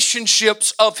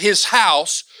relationships of His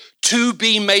house to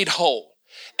be made whole.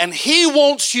 And He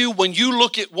wants you, when you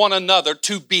look at one another,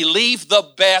 to believe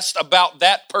the best about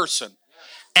that person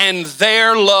and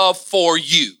their love for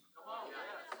you.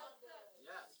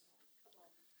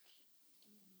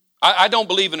 I don't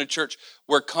believe in a church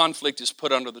where conflict is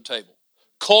put under the table.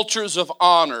 Cultures of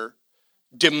honor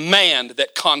demand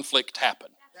that conflict happen.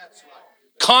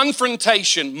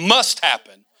 Confrontation must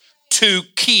happen to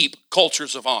keep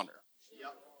cultures of honor.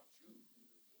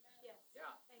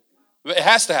 It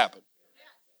has to happen.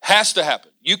 Has to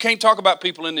happen. You can't talk about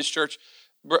people in this church.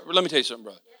 Let me tell you something,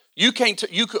 brother. You can't.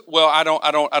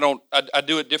 I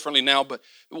do it differently now. But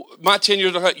my 10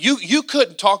 years of you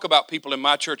couldn't talk about people in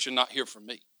my church and not hear from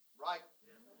me. Right.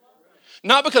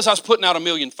 Not because I was putting out a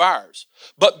million fires,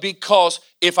 but because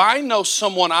if I know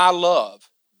someone I love,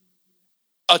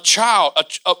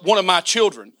 one of my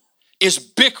children, is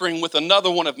bickering with another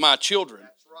one of my children,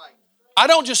 that's right. I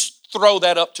don't just throw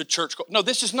that up to church. No,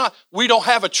 this is not. We don't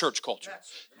have a church culture.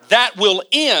 That will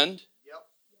end.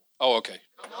 Oh, okay.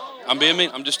 I'm being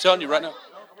mean. I'm just telling you right now.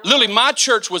 Literally, my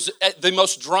church was the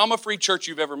most drama-free church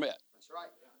you've ever met.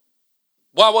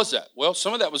 Why was that? Well,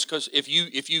 some of that was because if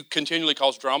you continually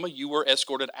cause drama, you were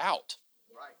escorted out.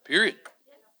 Period.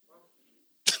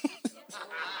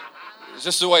 Is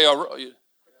this the way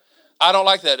I don't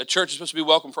like that. A church is supposed to be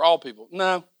welcome for all people.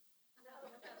 No.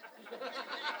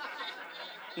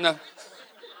 No.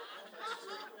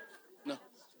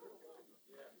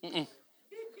 Mm-mm.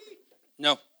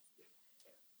 No.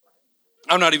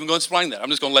 I'm not even going to explain that. I'm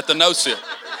just going to let the no sit.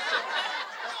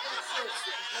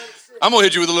 I'm going to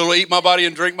hit you with a little eat my body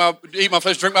and eat my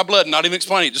flesh, drink my blood, and not even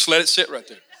explain it. Just let it sit right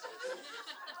there.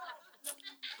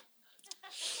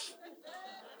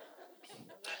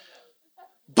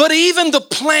 But even the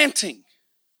planting,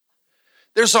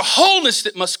 there's a wholeness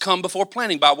that must come before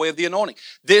planting by way of the anointing.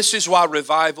 This is why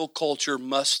revival culture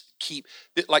must keep,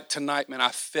 like tonight, man, I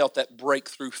felt that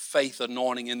breakthrough faith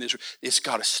anointing in this. It's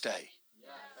got to stay.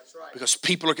 Because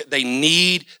people they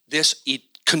need this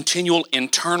continual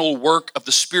internal work of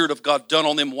the Spirit of God done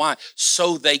on them. Why?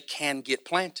 So they can get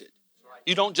planted.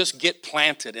 You don't just get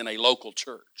planted in a local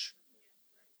church.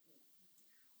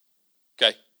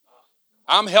 Okay?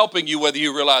 I'm helping you whether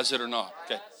you realize it or not.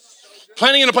 Okay?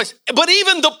 Planting in a place. But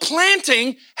even the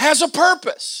planting has a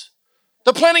purpose.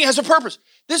 The planting has a purpose.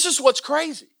 This is what's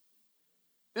crazy.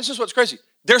 This is what's crazy.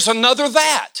 There's another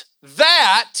that.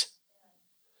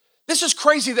 This is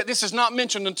crazy that this is not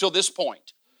mentioned until this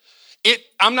point.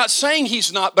 I'm not saying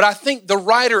he's not, but I think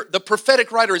the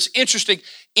prophetic writer is interesting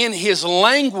in his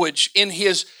language, in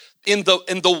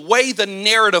the way the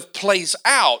narrative plays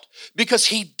out, because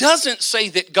he doesn't say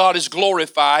that God is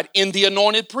glorified in the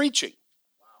anointed preaching.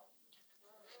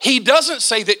 He doesn't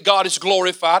say that God is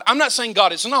glorified. I'm not saying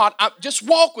God is not. Just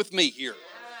walk with me here.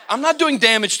 I'm not doing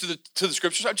damage to the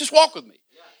scriptures. Just walk with me.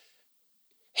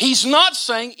 He's not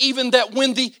saying even that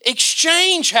when the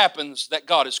exchange happens that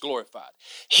God is glorified.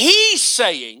 He's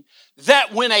saying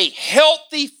that when a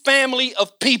healthy family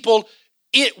of people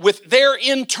with their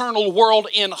internal world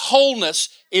in wholeness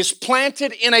is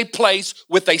planted in a place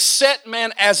with a set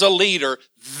man as a leader,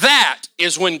 that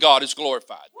is when God is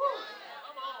glorified.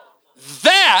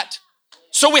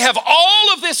 So we have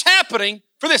all of this happening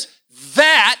for this,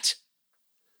 that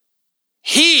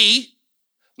he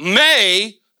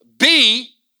may be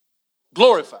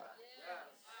glorified.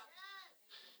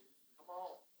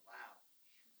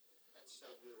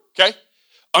 Okay?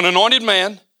 An anointed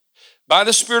man by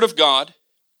the Spirit of God,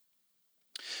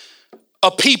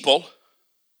 a people,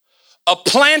 a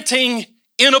planting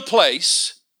in a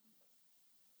place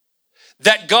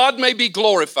that God may be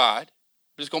glorified.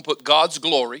 I'm just going to put God's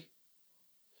glory.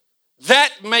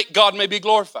 God may be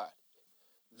glorified.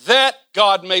 That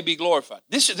God may be glorified.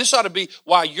 This ought to be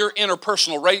why your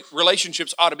interpersonal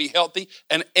relationships ought to be healthy,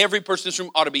 and every person in this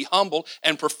room ought to be humble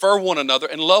and prefer one another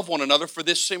and love one another for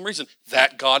this same reason,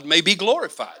 that God may be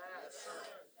glorified.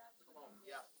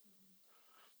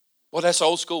 Well, that's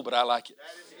old school, but I like it.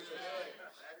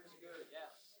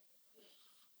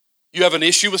 You have an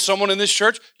issue with someone in this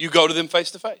church, you go to them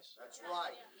face to face.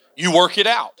 You work it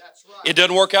out. It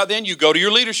doesn't work out then, you go to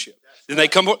your leadership. Then they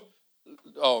come,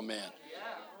 oh man.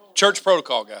 Church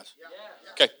protocol, guys.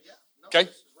 Okay.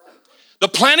 The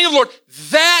planning of the Lord,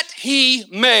 that he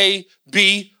may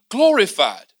be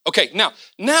glorified. Okay,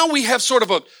 now we have sort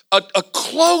of a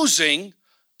closing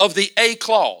of the A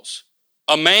clause.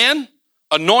 A man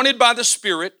anointed by the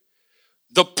Spirit,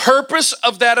 the purpose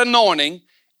of that anointing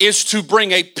is to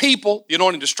bring a people, the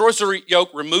anointing destroys the yoke,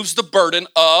 removes the burden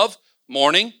of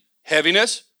mourning,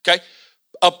 heaviness, okay?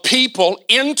 A people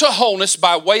into wholeness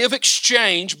by way of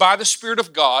exchange by the Spirit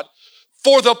of God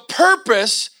for the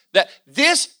purpose that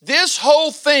this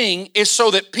whole thing is so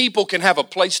that people can have a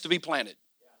place to be planted.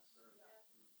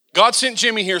 God sent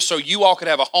Jimmy here so you all could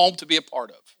have a home to be a part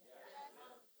of.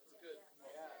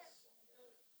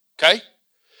 Okay?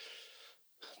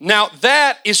 Now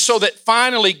that is so that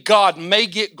finally God may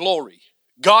get glory.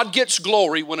 God gets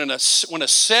glory when a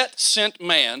set sent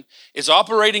man is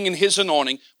operating in his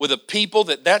anointing with a people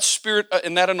that Spirit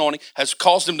and that anointing has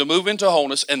caused them to move into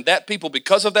wholeness, and that people,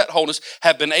 because of that wholeness,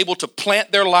 have been able to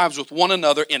plant their lives with one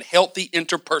another in healthy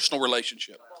interpersonal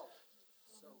relationship.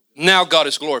 Now God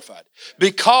is glorified.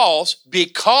 Because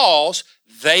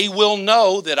they will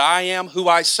know that I am who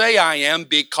I say I am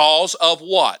because of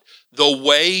what? The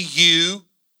way you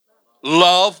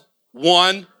love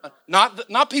one,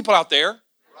 not people out there.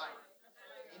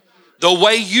 The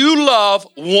way you love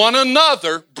one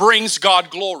another brings God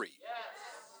glory.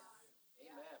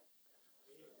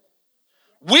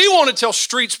 We want to tell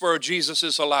Streetsboro Jesus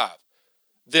is alive.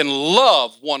 Then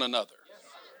love one another.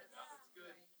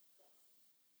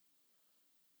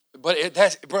 But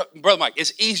Brother Mike,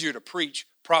 it's easier to preach,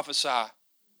 prophesy.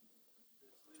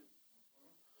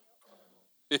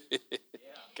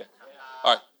 Okay.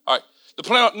 All right. The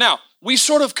plan. Now, we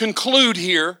sort of conclude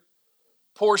here,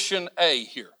 portion A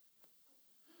here.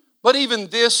 But even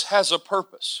this has a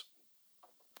purpose.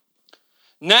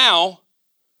 Now,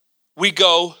 we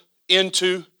go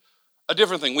into a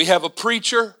different thing. We have a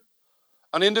preacher,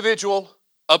 an individual,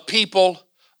 a people,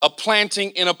 a planting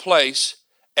in a place,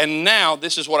 and now,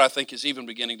 this is what I think is even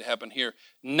beginning to happen here.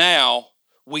 Now,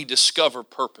 we discover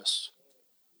purpose.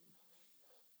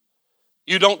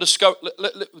 You don't discover,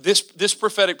 this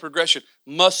prophetic progression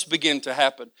must begin to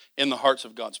happen in the hearts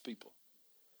of God's people.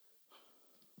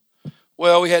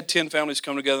 Well, we had 10 families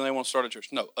come together and they want to start a church.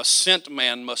 No, a sent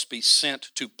man must be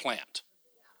sent to plant,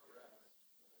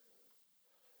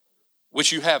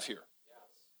 which you have here.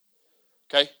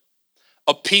 Okay?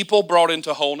 A people brought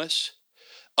into wholeness,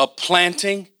 a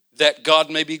planting that God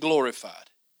may be glorified.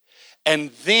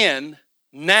 And then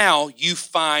now you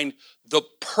find the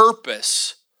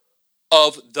purpose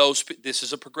of those. This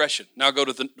is a progression. Now go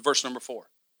to verse number 4.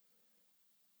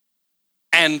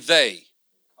 And they.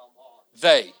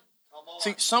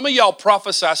 See, some of y'all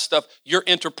prophesy stuff your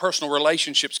interpersonal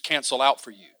relationships cancel out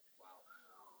for you.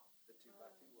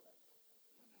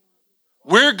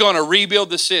 We're going to rebuild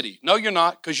the city. No, you're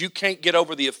not, because you can't get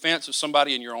over the offense of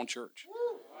somebody in your own church.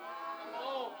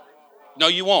 No,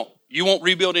 you won't. You won't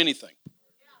rebuild anything.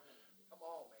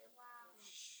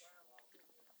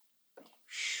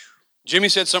 Jimmy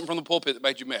said something from the pulpit that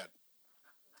made you mad.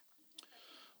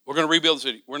 We're going to rebuild the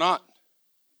city. We're not.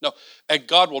 No, and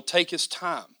God will take his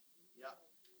time.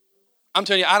 I'm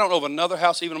telling you, I don't know of another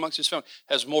house, even amongst his family,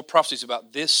 has more prophecies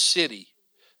about this city,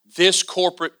 this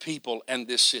corporate people, and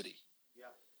this city.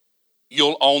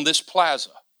 You'll own this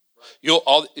plaza.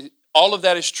 All of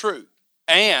that is true.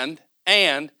 And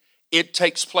it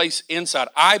takes place inside,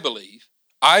 I believe,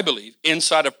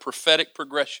 inside of prophetic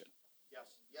progression.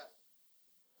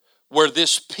 Where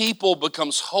this people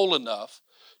becomes whole enough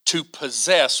to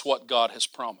possess what God has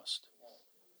promised.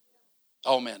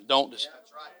 Oh man, don't just.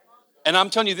 And I'm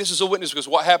telling you, this is a witness because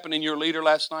what happened in your leader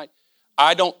last night,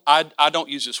 I don't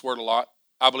use this word a lot.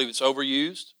 I believe it's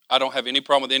overused. I don't have any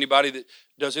problem with anybody that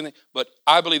does anything. But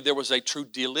I believe there was a true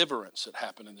deliverance that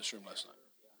happened in this room last night.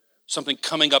 Something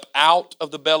coming up out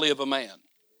of the belly of a man.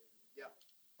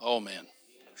 Oh, man.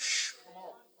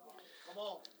 Come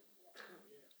on.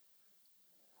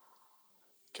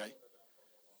 Okay.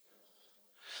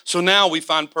 So now we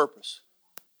find purpose.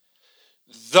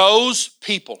 Those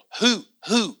people,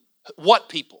 what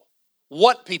people?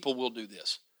 What people will do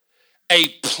this? A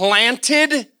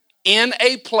planted in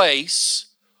a place,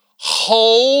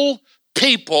 whole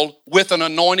people with an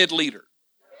anointed leader.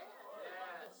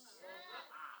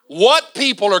 What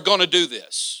people are going to do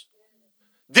this?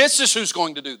 This is who's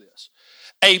going to do this.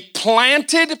 A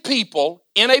planted people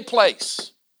in a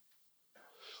place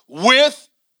with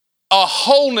a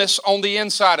wholeness on the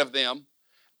inside of them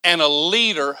and a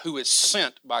leader who is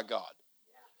sent by God.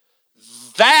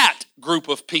 That group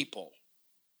of people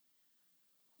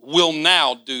will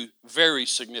now do very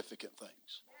significant things.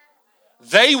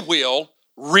 They will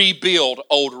rebuild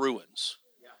old ruins.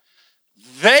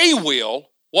 They will,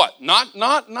 what?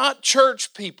 Not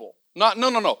church people.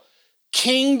 No.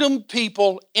 Kingdom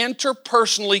people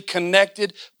interpersonally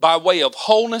connected by way of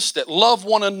wholeness that love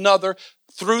one another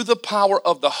through the power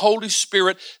of the Holy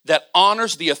Spirit that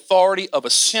honors the authority of a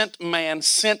sent man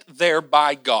sent there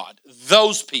by God.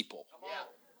 Those people.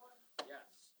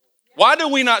 Why do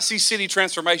we not see city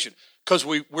transformation? Because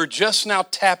we're just now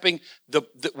tapping,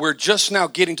 we're just now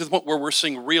getting to the point where we're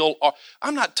seeing real.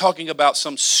 I'm not talking about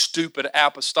some stupid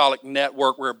apostolic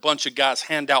network where a bunch of guys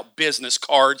hand out business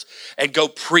cards and go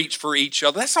preach for each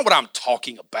other. That's not what I'm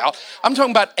talking about. I'm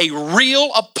talking about a real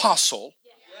apostle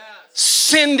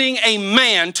sending a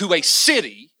man to a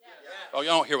city. Oh,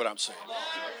 y'all don't hear what I'm saying.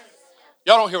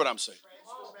 Y'all don't hear what I'm saying.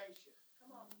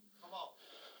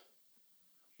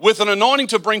 With an anointing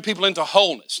to bring people into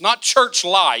wholeness. Not church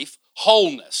life,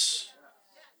 wholeness.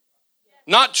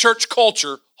 Not church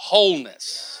culture,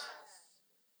 wholeness.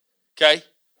 Okay?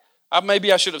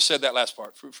 Maybe I should have said that last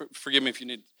part. Forgive me if you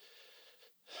need.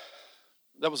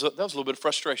 That was a little bit of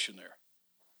frustration there.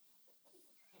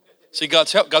 See,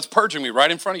 God's purging me right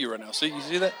in front of you right now. See, you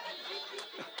see that?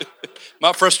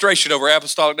 My frustration over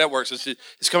apostolic networks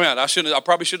is coming out. I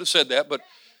probably should have said that, but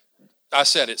I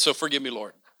said it, so forgive me,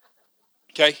 Lord.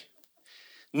 Okay?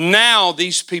 Now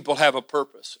these people have a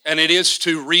purpose, and it is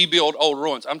to rebuild old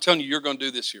ruins. I'm telling you, you're going to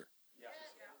do this here.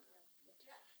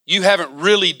 You haven't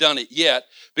really done it yet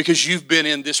because you've been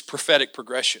in this prophetic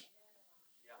progression.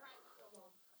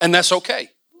 And that's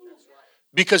okay.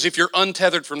 Because if you're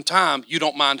untethered from time, you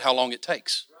don't mind how long it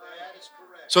takes.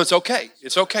 So it's okay.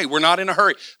 It's okay. We're not in a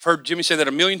hurry. I've heard Jimmy say that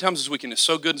a million times this weekend. It's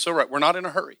so good and so right. We're not in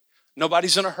a hurry.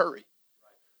 Nobody's in a hurry.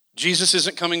 Jesus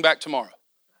isn't coming back tomorrow.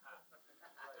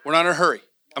 We're not in a hurry.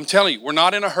 I'm telling you, we're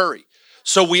not in a hurry.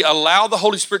 So we allow the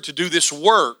Holy Spirit to do this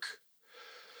work.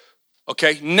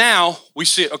 Okay, now we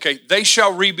see it. Okay, they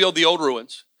shall rebuild the old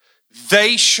ruins.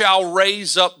 They shall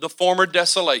raise up the former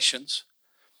desolations.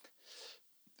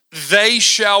 They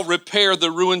shall repair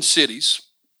the ruined cities,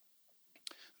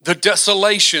 the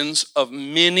desolations of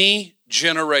many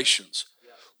generations.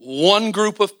 One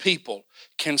group of people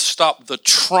can stop the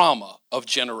trauma of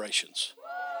generations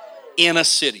in a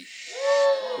city.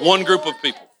 One group of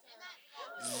people.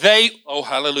 Oh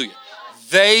hallelujah.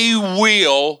 They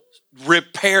will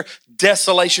repair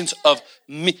desolations of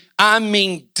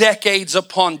decades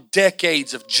upon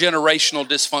decades of generational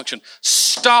dysfunction.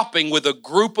 Stopping with a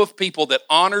group of people that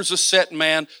honors a set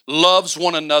man, loves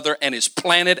one another, and is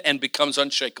planted and becomes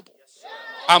unshakable.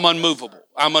 I'm unmovable.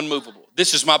 I'm unmovable.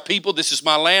 This is my people. This is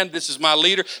my land. This is my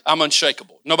leader. I'm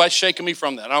unshakable. Nobody's shaking me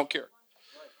from that. I don't care.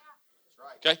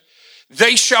 Okay?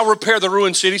 They shall repair the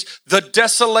ruined cities, the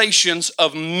desolations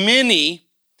of many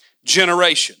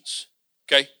generations.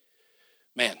 Okay?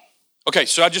 Man. Okay,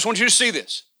 so I just want you to see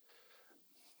this.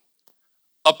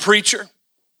 A preacher,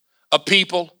 a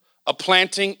people, a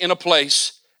planting in a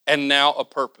place, and now a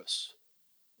purpose.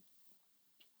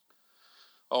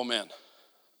 Oh, man.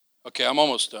 Okay, I'm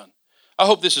almost done. I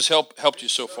hope this has helped you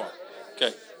so far.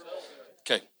 Okay.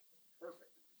 Okay.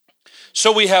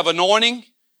 So we have anointing.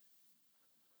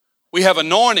 We have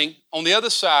anointing on the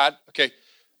other side. Okay,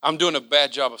 I'm doing a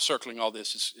bad job of circling all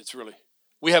this. It's really.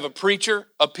 We have a preacher,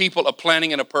 a people, a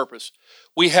planning, and a purpose.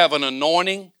 We have an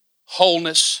anointing,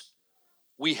 wholeness.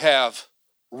 We have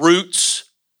roots.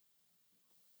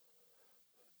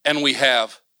 And we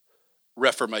have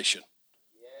reformation.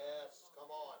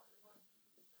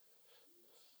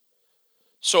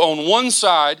 So on one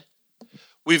side,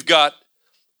 we've got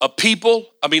a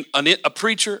people, a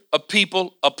preacher, a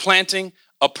people, a planting,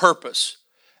 a purpose.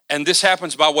 And this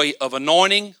happens by way of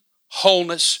anointing,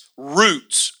 wholeness,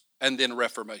 roots, and then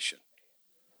reformation.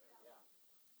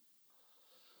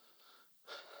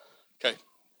 Okay.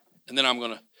 And then I'm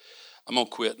gonna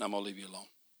quit and I'm gonna leave you alone.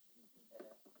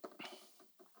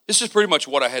 This is pretty much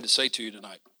what I had to say to you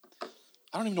tonight.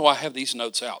 I don't even know why I have these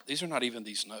notes out. These are not even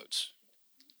these notes.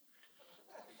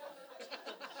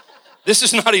 This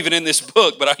is not even in this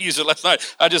book, but I used it last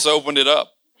night. I just opened it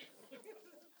up.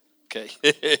 Okay.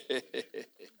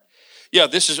 Yeah,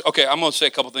 this is okay. I'm going to say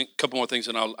a couple more things,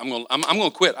 and I'm going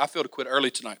to quit. I feel to quit early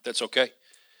tonight. That's okay.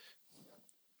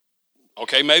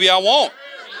 Okay, maybe I won't.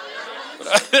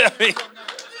 But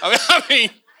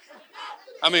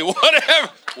I mean,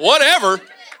 whatever.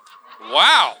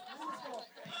 Wow.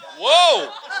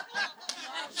 Whoa.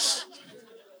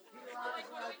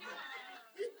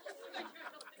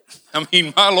 I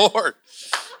mean, my Lord,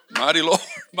 mighty Lord,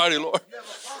 mighty Lord.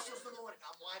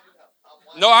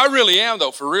 No, I really am,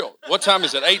 though, for real. What time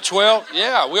is it, 8:12?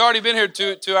 Yeah, we already been here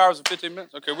 2 hours and 15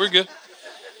 minutes. Okay, we're good.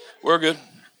 We're good.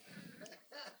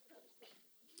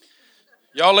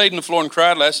 Y'all laid on the floor and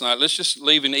cried last night. Let's just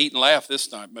leave and eat and laugh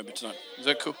this night, maybe tonight. Is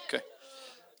that cool? Okay.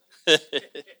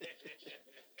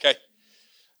 Okay.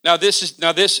 Now this,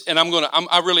 and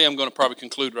I really am going to probably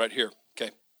conclude right here.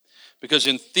 Okay. Because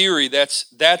in theory, that's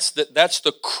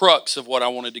the crux of what I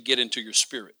wanted to get into your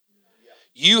spirit.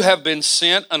 You have been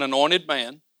sent an anointed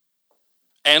man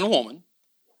and woman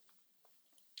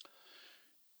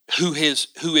who is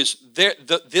there.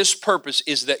 This purpose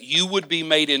is that you would be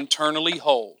made internally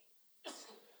whole.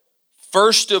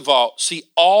 First of all, see,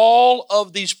 all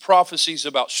of these prophecies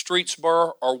about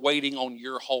Streetsboro are waiting on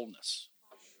your wholeness.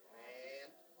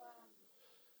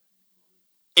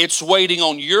 It's waiting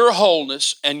on your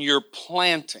wholeness and your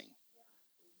planting.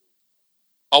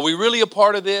 Are we really a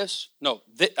part of this? No.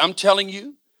 I'm telling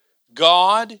you,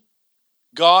 God,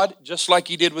 just like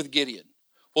he did with Gideon,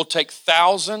 will take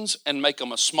thousands and make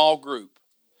them a small group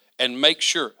and make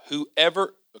sure who's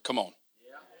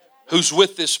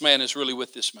with this man is really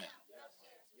with this man.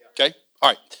 Okay? All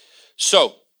right.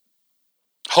 So,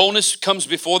 wholeness comes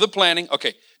before the planning.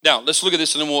 Okay. Now, let's look at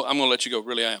this and then I'm going to let you go.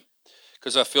 Really, I am.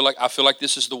 Because I feel like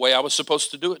this is the way I was supposed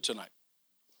to do it tonight.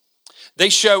 They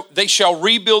shall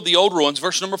rebuild the old ruins.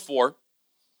 Verse number 4.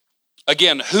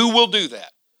 Again, who will do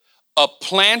that? A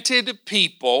planted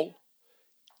people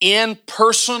in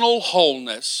personal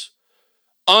wholeness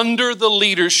under the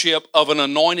leadership of an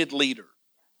anointed leader.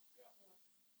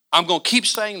 I'm going to keep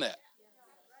saying that.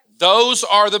 Those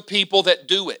are the people that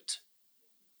do it.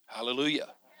 Hallelujah.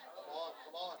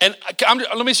 And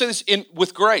let me say this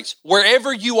with grace.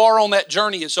 Wherever you are on that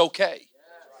journey is okay.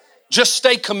 Just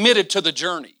stay committed to the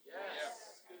journey.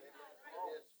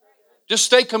 Just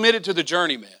stay committed to the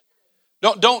journey, man.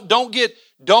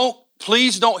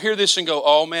 Please don't hear this and go,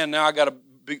 oh man, now I got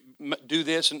to do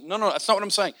this. And no, that's not what I'm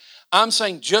saying. I'm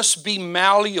saying just be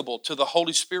malleable to the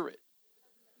Holy Spirit.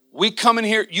 You come in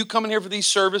here for these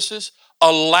services,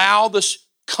 allow this,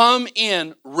 come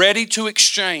in ready to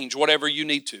exchange whatever you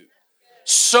need to.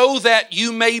 So that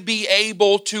you may be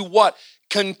able to what?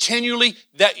 Continually,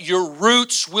 that your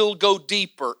roots will go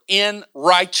deeper in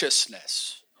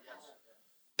righteousness.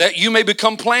 that you may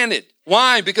become planted.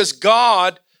 Why? Because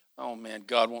God, oh man,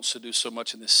 God wants to do so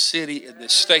much in this city, in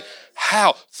this state.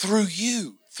 How? Through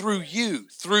you, through you,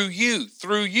 through you,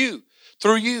 through you,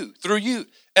 through you, through you.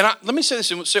 And let me say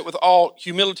this and say it with all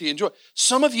humility and joy.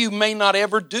 Some of you may not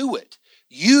ever do it.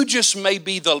 You just may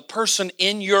be the person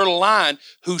in your line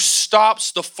who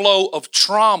stops the flow of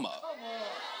trauma.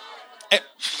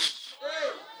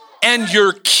 And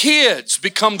your kids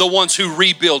become the ones who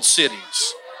rebuild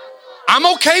cities. I'm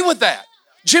okay with that.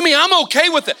 Jimmy, I'm okay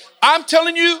with it. I'm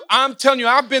telling you,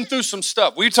 I've been through some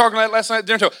stuff. We were talking about last night at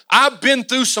dinner. I've been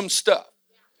through some stuff.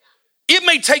 It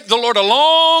may take the Lord a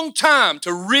long time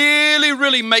to really,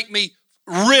 really make me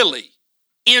really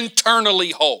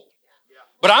internally whole.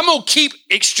 But I'm going to keep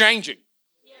exchanging.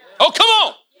 Oh, come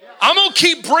on. I'm going to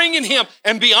keep bringing him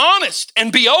and be honest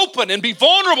and be open and be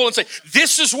vulnerable and say,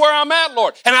 this is where I'm at,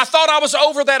 Lord. And I thought I was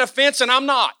over that offense, and I'm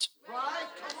not.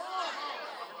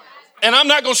 And I'm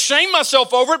not going to shame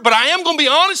myself over it, but I am going to be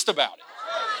honest about it.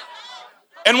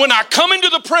 And when I come into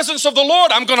the presence of the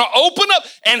Lord, I'm going to open up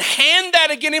and hand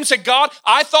that again to him and say, God,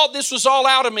 I thought this was all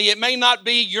out of me. It may not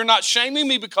be. You're not shaming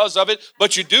me because of it,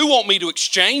 but you do want me to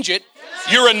exchange it.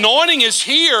 Your anointing is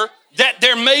here that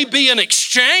there may be an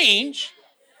exchange.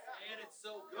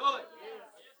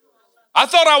 I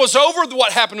thought I was over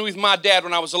what happened with my dad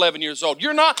when I was 11 years old.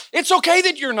 You're not. It's okay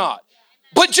that you're not.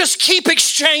 But just keep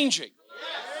exchanging.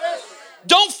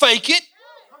 Don't fake it.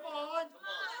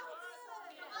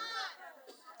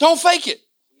 Don't fake it.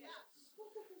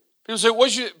 People say,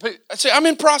 I say, I'm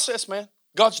in process, man.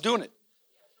 God's doing it.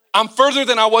 I'm further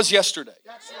than I was yesterday.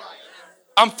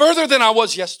 I'm further than I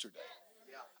was yesterday.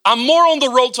 I'm more on the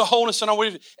road to wholeness than I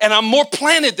was, and I'm more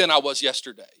planted than I was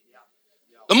yesterday.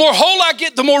 The more whole I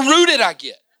get, the more rooted I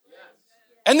get.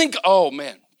 And then, oh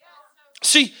man.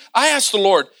 See, I asked the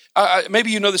Lord,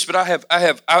 maybe you know this, but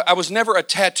I was never a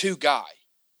tattoo guy.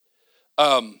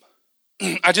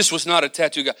 I just was not a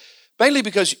tattoo guy. Mainly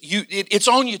because it's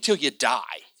on you till you die.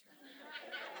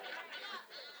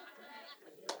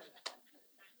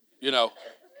 You know,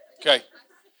 okay.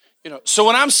 You know, so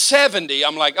when I'm 70,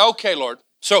 I'm like, okay, Lord.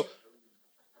 So,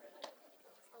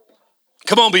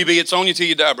 come on, BB, it's on you till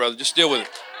you die, brother. Just deal with it.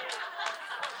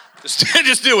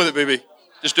 Just deal with it, BB.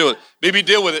 Just deal with it. BB,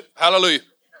 deal with it. Hallelujah.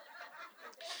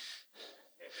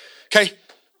 Okay,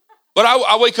 but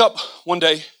I wake up one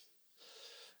day,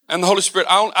 and the Holy Spirit,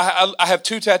 I have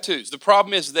two tattoos. The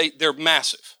problem is they're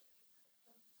massive.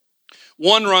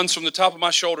 One runs from the top of my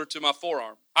shoulder to my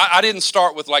forearm. I didn't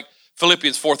start with like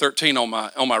Philippians 4:13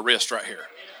 on my wrist right here.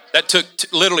 That took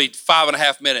literally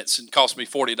 5.5 minutes and cost me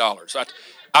 $40.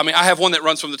 I mean, I have one that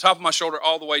runs from the top of my shoulder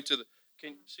all the way to the,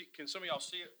 can some of y'all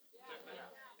see it?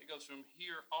 It goes from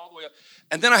here all the way up.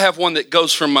 And then I have one that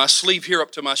goes from my sleeve here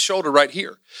up to my shoulder right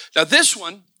here. Now this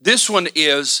one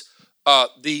is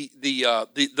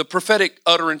the prophetic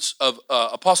utterance of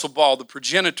Apostle Paul, the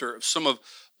progenitor of some of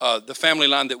the family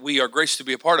line that we are graced to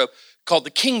be a part of, called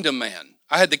the Kingdom Man.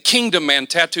 I had the Kingdom Man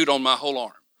tattooed on my whole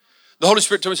arm. The Holy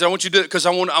Spirit told me, said, I want you to do it because I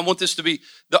want this to be,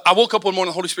 I woke up one morning,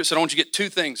 the Holy Spirit said, I want you to get two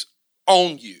things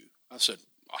on you. I said,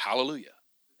 oh, hallelujah.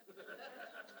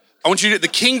 I want you to get the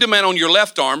Kingdom Man on your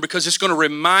left arm because it's going to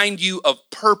remind you of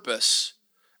purpose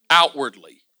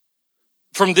outwardly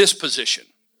from this position.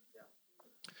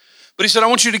 But he said, I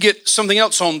want you to get something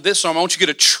else on this arm. I want you to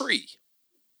get a tree.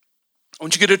 I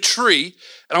want you to get a tree,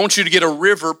 and I want you to get a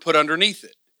river put underneath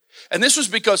it. And this was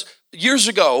because years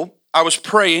ago, I was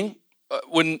praying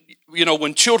when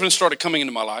children started coming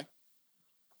into my life.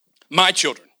 My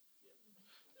children,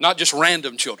 not just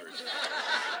random children.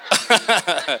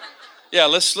 Yeah,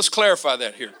 let's clarify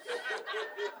that here.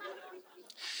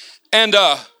 And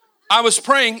I was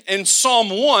praying in Psalm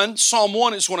 1. Psalm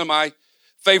 1 is one of my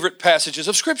favorite passages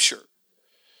of Scripture.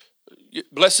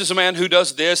 Blessed is a man who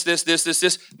does this.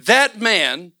 That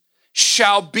man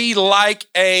shall be like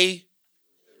a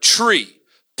tree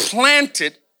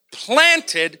planted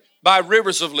by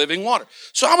rivers of living water.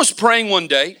 So I was praying one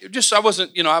day. I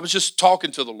was just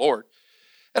talking to the Lord.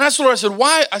 And I asked the Lord,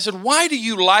 I said, why do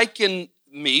you liken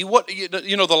me? What,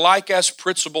 the like-as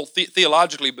principle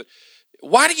theologically, but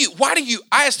why do you,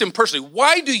 I asked him personally,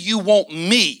 why do you want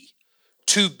me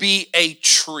to be a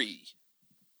tree?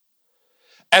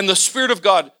 And the Spirit of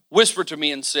God whispered to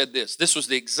me and said this was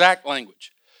the exact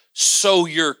language, so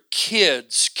your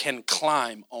kids can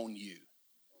climb on you.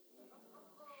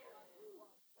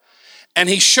 And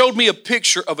he showed me a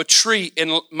picture of a tree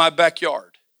in my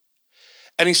backyard.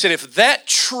 And he said, if that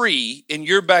tree in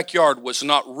your backyard was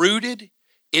not rooted,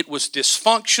 it was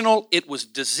dysfunctional, it was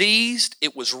diseased,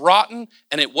 it was rotten,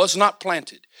 and it was not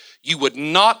planted, you would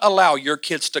not allow your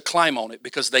kids to climb on it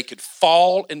because they could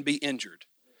fall and be injured.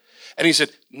 And he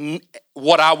said,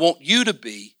 what I want you to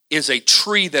be is a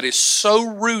tree that is so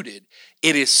rooted,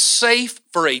 it is safe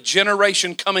for a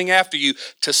generation coming after you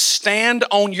to stand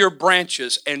on your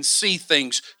branches and see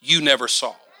things you never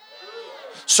saw.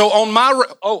 So on my,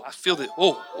 I feel that,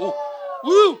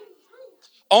 woo.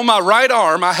 On my right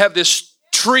arm, I have this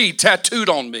tree tattooed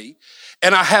on me,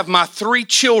 and I have my 3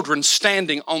 children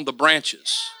standing on the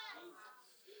branches.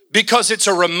 Because it's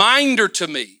a reminder to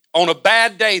me on a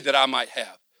bad day that I might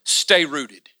have, stay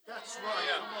rooted.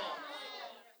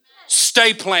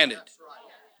 Stay planted.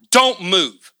 Don't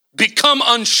move. Become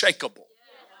unshakable.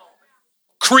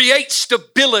 Create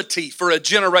stability for a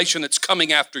generation that's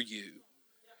coming after you.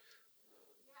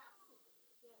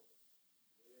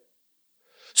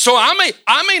 So I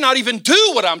may not even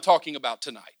do what I'm talking about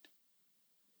tonight,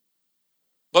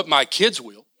 but my kids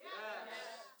will.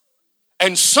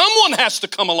 And someone has to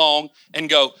come along and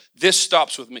go, this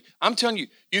stops with me. I'm telling you,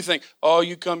 you think, oh,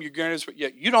 you come, your granddad's, yeah,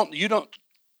 you don't.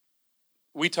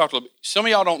 We talked a little bit. Some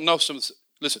of y'all don't know some of this.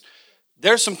 Listen,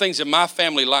 there's some things in my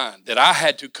family line that I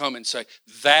had to come and say,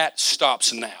 that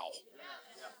stops now.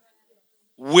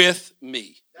 With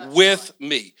me. I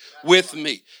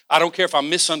don't care if I'm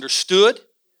misunderstood.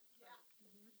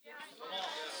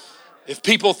 If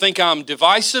people think I'm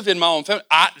divisive in my own family,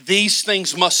 these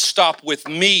things must stop with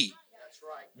me.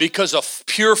 Because a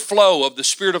pure flow of the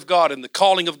Spirit of God and the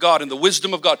calling of God and the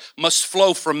wisdom of God must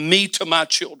flow from me to my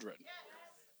children.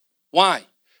 Why?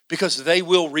 Because they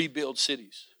will rebuild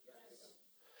cities.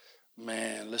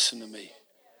 Man, listen to me.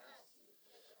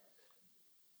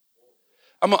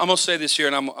 I'm going to say this here,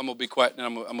 and I'm going to be quiet, and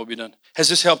I'm going to be done. Has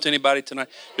this helped anybody tonight?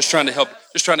 Just trying to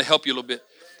help you a little bit.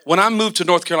 When I moved to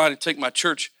North Carolina to take my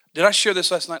church, did I share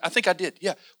this last night? I think I did,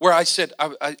 yeah. Where I said,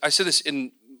 I said this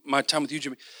in my time with you,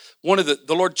 Jimmy. One of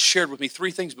the Lord shared with me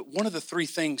 3 things, but one of the 3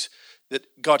 things that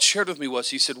God shared with me was,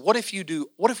 he said, what if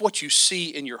what you see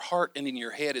in your heart and in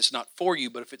your head is not for you,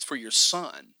 but if it's for your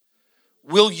son?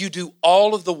 Will you do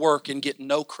all of the work and get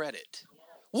no credit?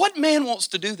 What man wants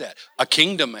to do that? A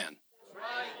kingdom man.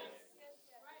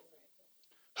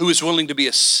 Who is willing to be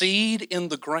a seed in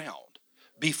the ground,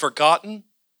 be forgotten.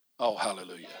 Oh,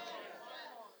 hallelujah.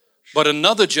 But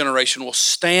another generation will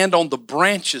stand on the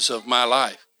branches of my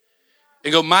life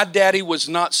and go, my daddy was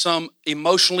not some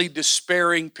emotionally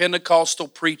despairing Pentecostal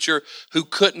preacher who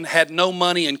had no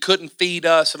money and couldn't feed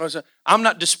us. And I'm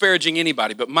not disparaging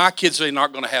anybody, but my kids are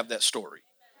not going to have that story.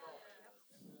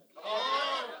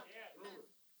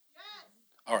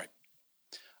 All right.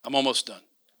 I'm almost done.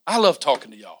 I love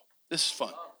talking to y'all. This is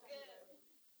fun.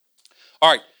 All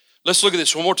right. Let's look at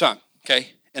this one more time.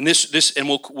 Okay. And and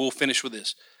we'll finish with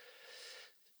this.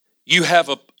 You have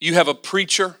a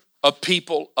preacher, a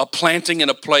people, a planting in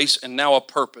a place, and now a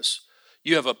purpose.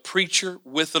 You have a preacher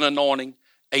with an anointing,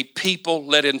 a people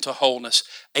led into wholeness,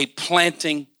 a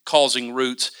planting causing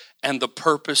roots, and the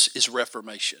purpose is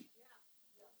reformation.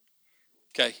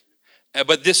 Okay?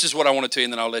 But this is what I want to tell you,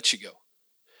 and then I'll let you go.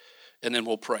 And then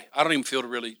we'll pray. I don't even feel to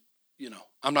really,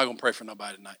 I'm not going to pray for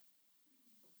nobody tonight.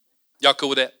 Y'all cool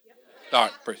with that? All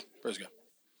right, praise God.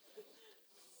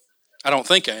 I don't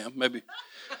think I am. Maybe.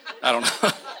 I don't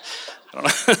know.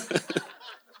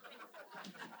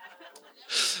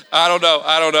 I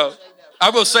don't know.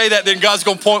 I'm going to say that, then God's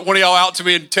going to point one of y'all out to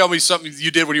me and tell me something you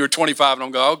did when you were 25, and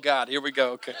I'm going, oh, God, here we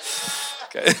go. Okay.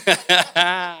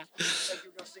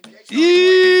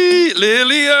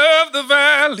 Lily of the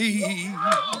valley.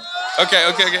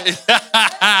 Okay.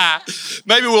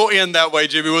 Maybe we'll end that way,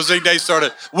 Jimmy. We'll sing Day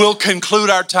Started. We'll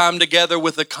conclude our time together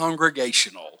with a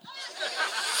congregational.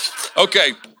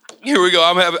 Okay, here we go.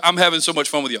 I'm having so much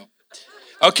fun with y'all.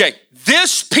 Okay,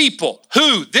 this people,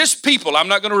 I'm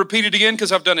not going to repeat it again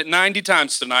because I've done it 90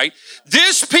 times tonight.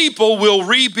 This people will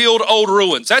rebuild old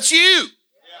ruins. That's you.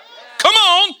 Come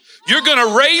on. You're going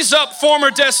to raise up former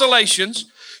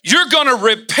desolations. You're going to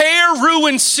repair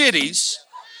ruined cities.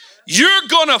 You're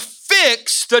going to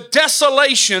fix the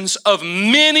desolations of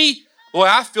many. Boy,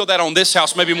 I feel that on this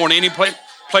house maybe more than any place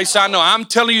I know. I'm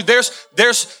telling you, there's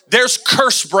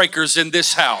curse breakers in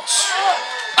this house.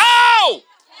 Oh!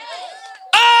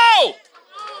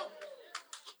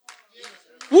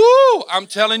 Woo! I'm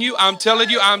telling you,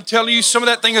 some of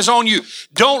that thing is on you.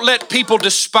 Don't let people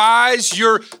despise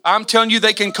I'm telling you,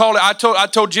 they can call it. I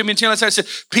told Jimmy and Tim, I said,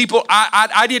 people,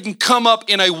 I didn't come up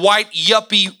in a white,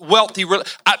 yuppie, wealthy,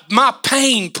 my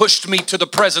pain pushed me to the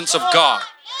presence of God.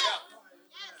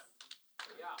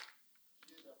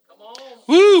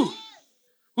 Woo!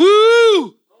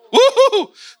 Woo!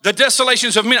 Woo! The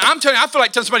desolations of men. I'm telling you, I feel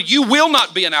like telling somebody, you will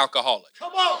not be an alcoholic.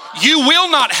 You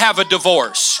will not have a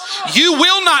divorce. You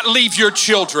will not leave your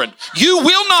children. You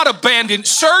will not abandon,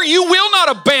 sir, you will not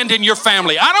abandon your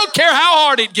family. I don't care how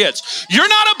hard it gets. You're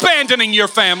not abandoning your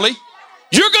family.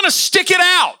 You're going to stick it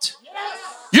out.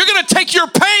 You're going to take your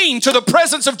pain to the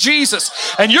presence of Jesus,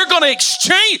 and you're going to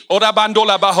exchange. You're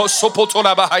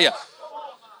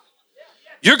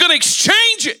going to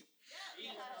exchange it.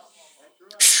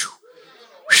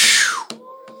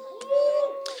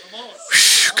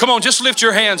 Come on, just lift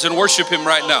your hands and worship him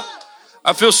right now.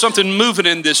 I feel something moving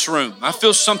in this room. I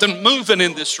feel something moving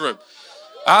in this room.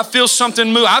 I feel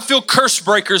something move. I feel curse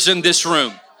breakers in this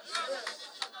room.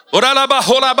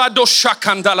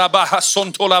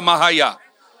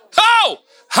 Oh,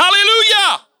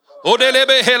 hallelujah.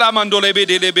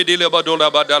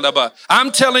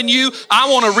 I'm telling you, I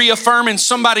want to reaffirm in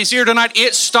somebody's ear tonight,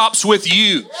 it stops with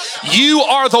you. You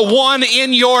are the one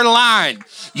in your line.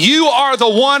 You are the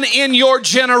one in your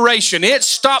generation. It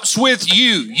stops with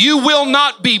you. You will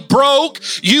not be broke.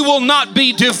 You will not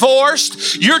be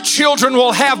divorced. Your children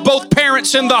will have both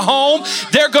parents in the home.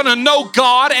 They're going to know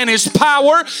God and his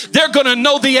power. They're going to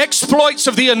know the exploits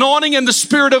of the anointing and the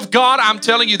Spirit of God. I'm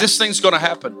telling you, this thing's going to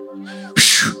happen.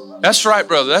 That's right,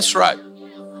 brother. That's right.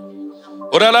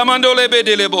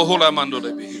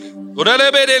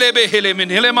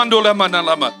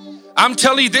 I'm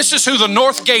telling you, this is who the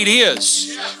North Gate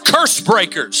is. Curse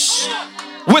breakers.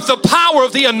 With the power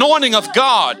of the anointing of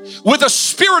God. With a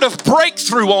spirit of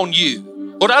breakthrough on you.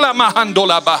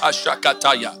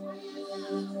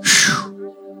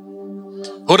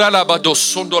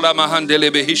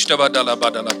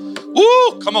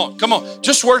 Woo, come on, come on.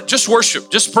 Just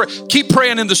worship. Just pray. Keep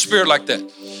praying in the Spirit like that.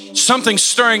 Something's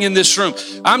stirring in this room.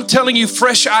 I'm telling you,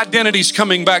 fresh identity's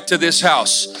coming back to this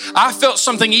house. I felt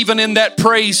something even in that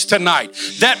praise tonight.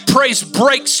 That praise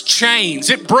breaks chains.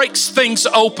 It breaks things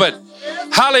open.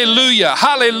 Hallelujah,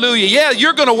 hallelujah. Yeah,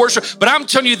 you're going to worship, but I'm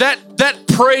telling you that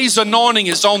praise anointing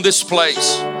is on this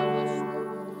place.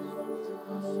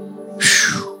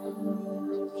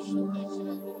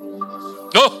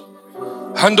 Oh.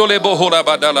 Handole bohora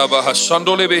badala baha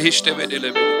sandole behiste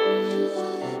bedelebe.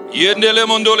 Yendele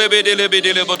mondole bedele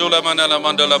bedele bodola mandala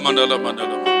mandala mandala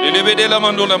mandala. Delebedela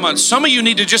mandola man. Some of you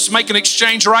need to just make an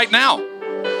exchange right now.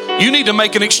 You need to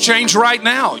make an exchange right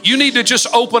now. You need to just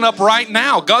open up right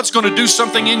now. God's going to do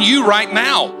something in you right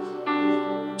now.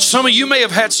 Some of you may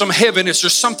have had some heaviness or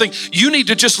something. You need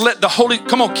to just let the Holy,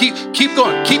 come on, keep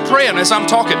going. Keep praying as I'm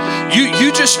talking.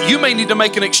 You may need to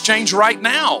make an exchange right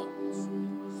now.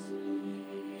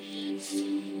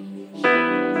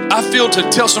 I feel to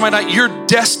tell somebody tonight, you're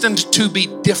destined to be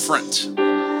different.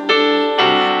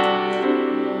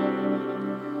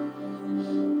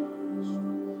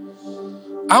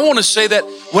 I want to say that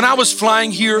when I was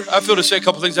flying here, I feel to say a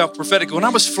couple things out prophetically. When I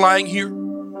was flying here,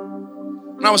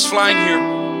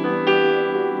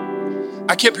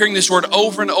 I kept hearing this word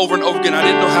over and over and over again. I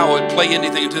didn't know how it would play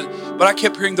anything into it, but I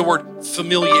kept hearing the word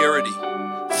familiarity,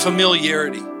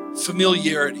 familiarity,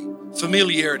 familiarity,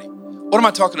 familiarity. What am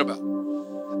I talking about?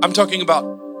 I'm talking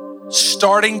about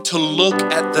starting to look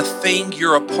at the thing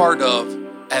you're a part of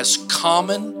as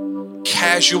common,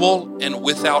 casual, and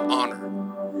without honor.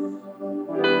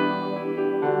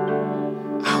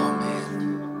 Oh, man.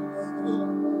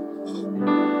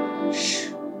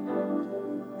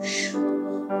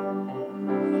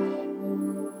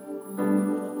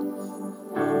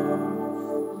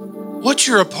 What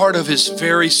you're a part of is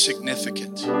very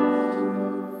significant.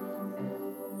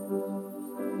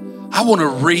 I want to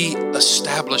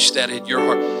reestablish that in your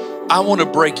heart. I want to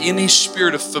break any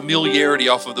spirit of familiarity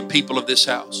off of the people of this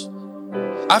house.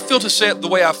 I feel to say it the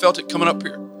way I felt it coming up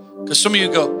here. Because some of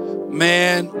you go,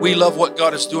 man, we love what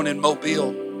God is doing in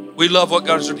Mobile. We love what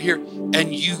God is doing here.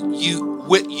 And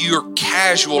you're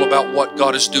casual about what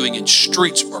God is doing in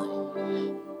Streetsboro.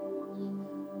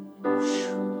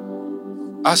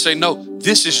 I say, no,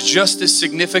 this is just as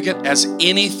significant as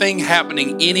anything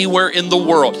happening anywhere in the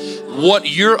world. What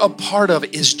you're a part of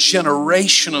is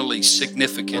generationally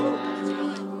significant.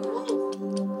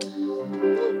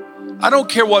 I don't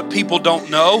care what people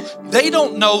don't know. They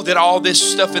don't know that all this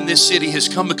stuff in this city has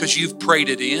come because you've prayed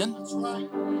it in.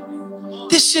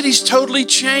 This city's totally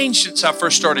changed since I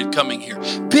first started coming here.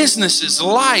 Businesses,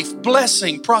 life,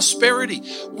 blessing, prosperity.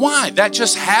 Why? That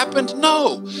just happened?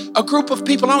 No. A group of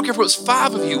people, I don't care if it was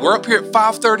 5 of you, we're up here at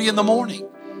 5:30 in the morning.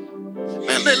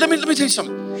 Man, let me tell you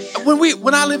something.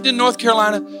 When I lived in North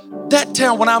Carolina, that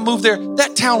town, when I moved there,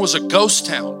 that town was a ghost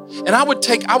town. And I would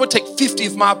take 50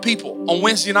 of my people on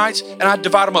Wednesday nights, and I'd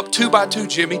divide them up 2 by 2,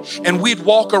 Jimmy, and we'd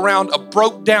walk around a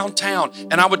broke down town,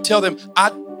 and I would tell them,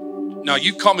 now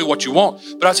you call me what you want,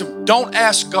 but I said, don't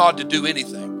ask God to do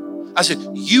anything. I said,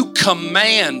 you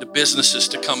command businesses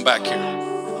to come back here.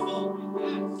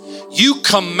 You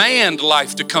command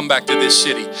life to come back to this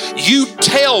city. You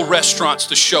tell restaurants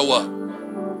to show up.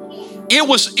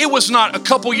 It was not a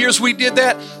couple years we did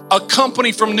that. A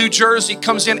company from New Jersey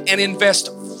comes in and invests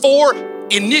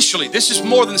initially, this is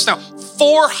more than this now,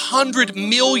 $400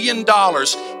 million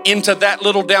into that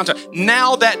little downtown.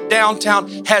 Now that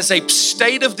downtown has a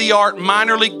state-of-the-art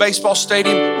minor league baseball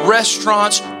stadium,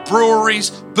 restaurants, breweries,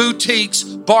 boutiques,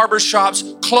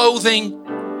 barbershops, clothing.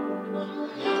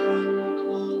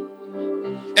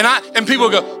 And people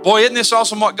go, boy, isn't this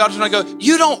awesome what God's doing? I go,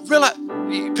 you don't realize.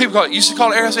 People used to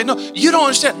call it air. I say, no, you don't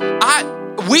understand.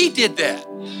 We did that.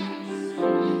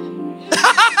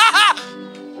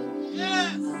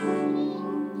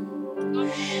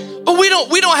 But we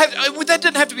don't have, that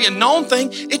doesn't have to be a known thing.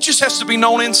 It just has to be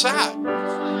known inside.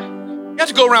 You have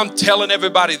to go around telling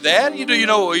everybody that.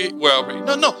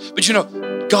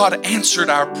 But God answered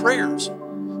our prayers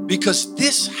because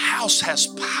this house has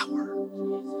power.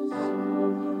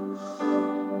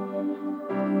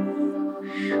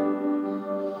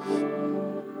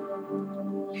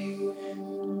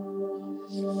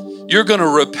 You're going to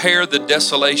repair the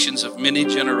desolations of many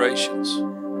generations.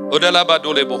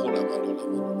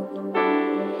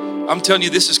 I'm telling you,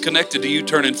 this is connected to you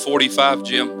turning 45,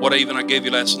 Jim. What I gave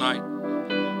you last night.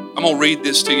 I'm going to read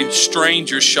this to you.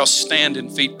 Strangers shall stand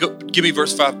and feed. Give me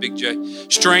verse 5, Big J.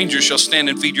 Strangers shall stand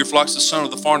and feed your flocks. The son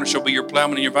of the foreigner shall be your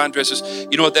plowman and your vine dressers.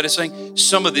 You know what that is saying?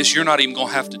 Some of this you're not even going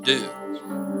to have to do.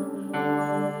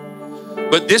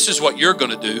 But this is what you're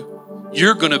going to do.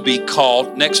 You're going to be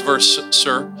called, next verse,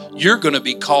 sir, you're going to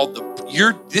be called,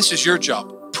 this is your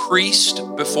job, priest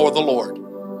before the Lord.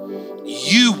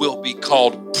 You will be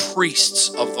called priests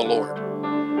of the Lord.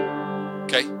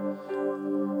 Okay?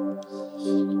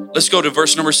 Let's go to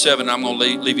verse number 7. I'm going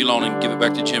to leave you alone and give it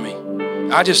back to Jimmy.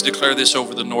 I just declare this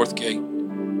over the north gate.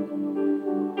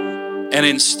 And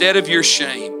instead of your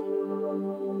shame,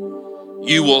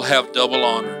 you will have double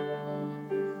honor.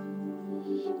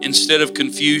 Instead of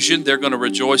confusion, they're going to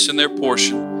rejoice in their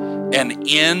portion. And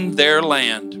in their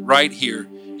land, right here,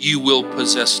 you will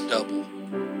possess double.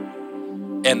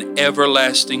 And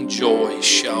everlasting joy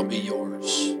shall be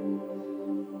yours.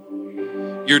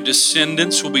 Your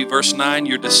descendants will be, verse 9,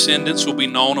 your descendants will be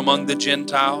known among the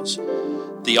Gentiles,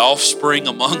 the offspring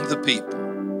among the people.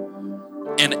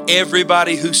 And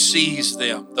everybody who sees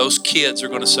them, those kids are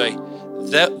going to say,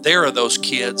 that there are those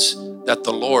kids that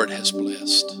the Lord has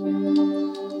blessed.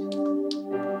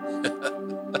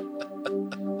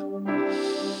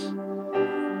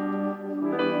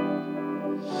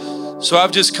 So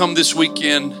I've just come this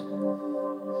weekend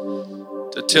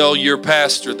to tell your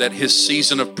pastor that his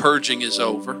season of purging is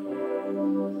over,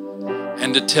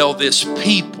 and to tell this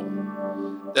people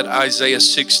that Isaiah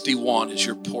 61 is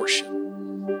your portion.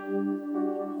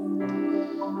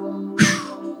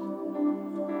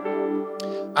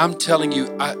 Whew. I'm telling you,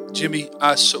 Jimmy,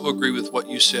 I so agree with what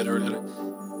you said earlier.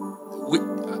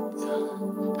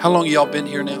 How long have y'all been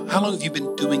here now? How long have you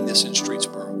been doing this in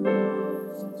Streetsboro?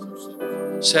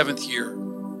 7th year.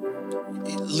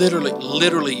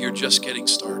 Literally, you're just getting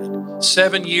started.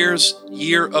 7 years,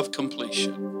 year of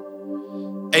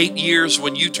completion. 8 years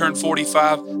when you turn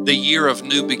 45, the year of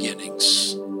new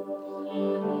beginnings.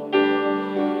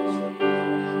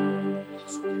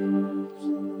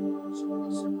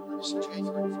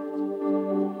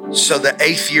 So the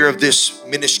 8th year of this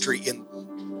ministry in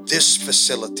this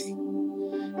facility,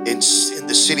 in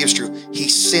the city of Streetsboro, he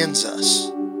sends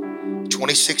us.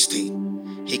 2016.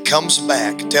 He comes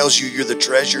back, tells you you're the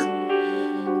treasure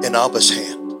in Abba's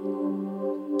hand.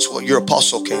 So your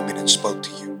apostle came in and spoke to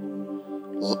you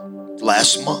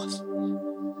last month.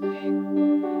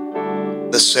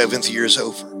 The 7th year is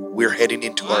over. We're heading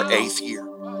into our 8th year.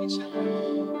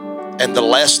 And the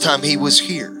last time he was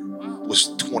here was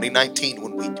 2019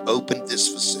 when we opened this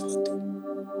facility.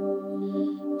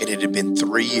 And it had been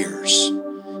 3 years.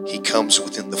 He comes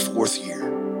within the 4th year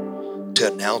to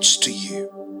announce to you,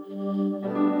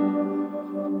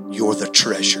 you're the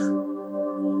treasure.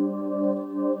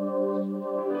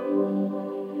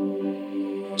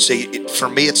 See, for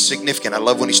me, it's significant. I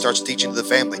love when he starts teaching to the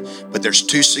family. But there's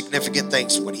 2 significant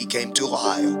things when he came to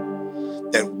Ohio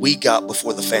that we got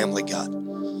before the family got.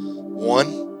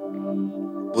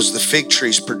 One was the fig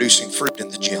trees producing fruit in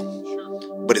the gym.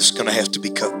 But it's going to have to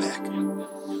be cut back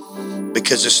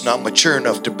because it's not mature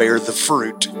enough to bear the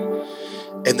fruit.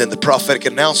 And then the prophetic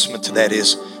announcement to that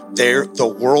is, there, the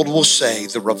world will say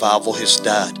the revival has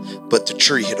died, but the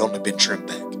tree had only been trimmed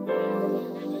back.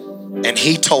 And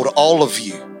he told all of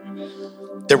you,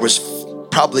 there was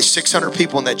probably 600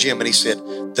 people in that gym. And he said,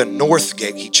 the North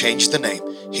Gate, he changed the name.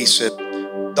 He said,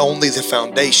 only the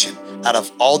foundation, out of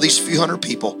all these few hundred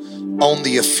people,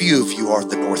 only a few of you are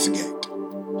the North Gate.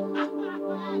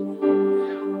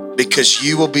 Because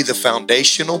you will be the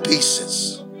foundational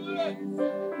pieces.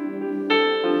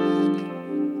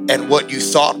 And what you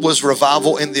thought was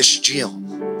revival in this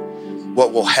gym,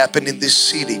 what will happen in this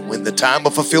city when the time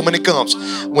of fulfillment comes,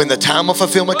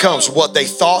 what they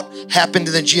thought happened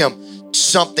in the gym,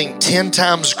 something 10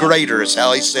 times greater is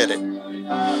how he said it,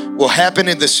 will happen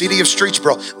in the city of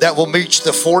Streetsboro that will reach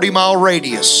the 40-mile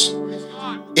radius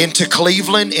into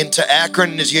Cleveland, into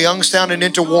Akron, into Youngstown, and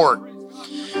into Warren.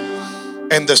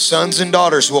 And the sons and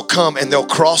daughters will come and they'll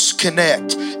cross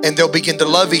connect and they'll begin to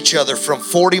love each other from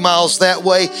 40 miles that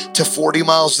way to 40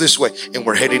 miles this way. And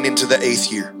we're heading into the 8th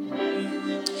year.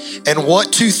 And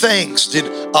what 2 things did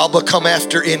Abba come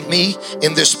after in me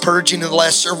in this purging in the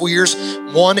last several years?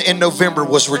 One in November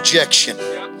was rejection.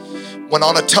 When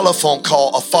on a telephone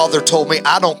call, a father told me,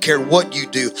 I don't care what you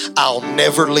do, I'll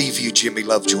never leave you, Jimmy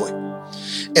Lovejoy.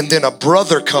 And then a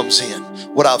brother comes in.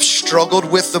 What I've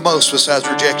struggled with the most besides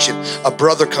rejection, a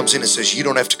brother comes in and says, you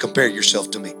don't have to compare yourself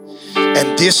to me.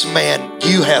 And this man,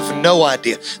 you have no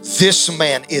idea. This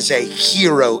man is a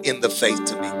hero in the faith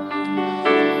to me.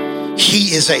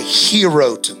 He is a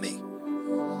hero to me.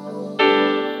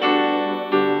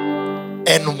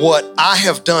 And what I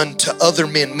have done to other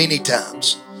men many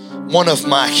times, one of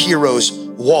my heroes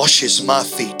washes my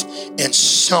feet and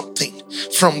something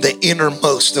from the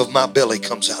innermost of my belly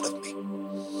comes out of me.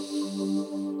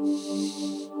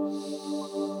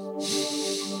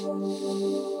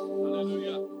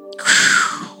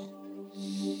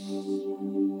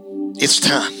 It's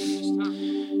time.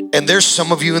 And there's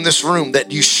some of you in this room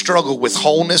that you struggle with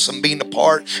wholeness and being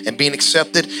apart and being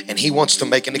accepted, and he wants to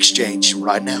make an exchange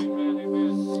right now.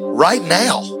 Right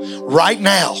now. Right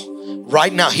now.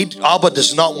 Right now. Abba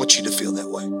does not want you to feel that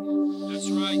way. That's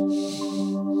right.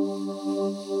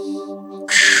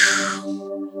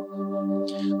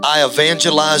 I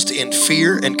evangelized in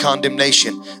fear and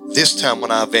condemnation. This time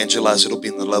when I evangelize, it'll be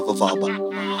in the love of Abba.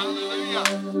 Hallelujah.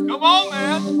 Come on,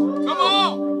 man. Come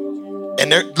on.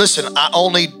 And listen, I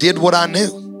only did what I knew.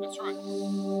 That's right.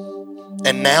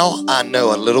 And now I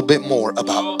know a little bit more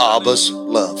about Abba's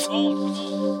love.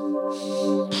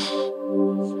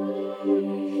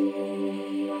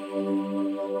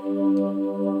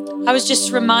 I was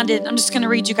just reminded, I'm just going to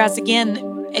read you guys again.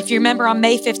 If you remember on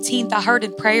May 15th, I heard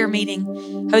in prayer meeting,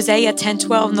 Hosea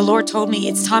 10:12, and the Lord told me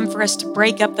it's time for us to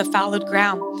break up the fallowed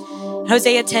ground.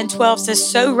 Hosea 10:12 says,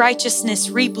 sow righteousness,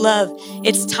 reap love.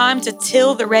 It's time to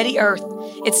till the ready earth.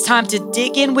 It's time to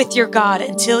dig in with your God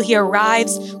until he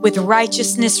arrives with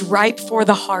righteousness ripe for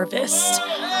the harvest.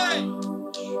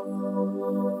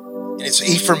 And it's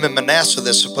Ephraim and Manasseh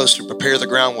that's supposed to prepare the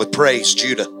ground with praise,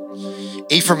 Judah.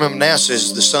 Ephraim and Manasseh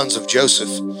is the sons of Joseph,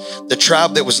 the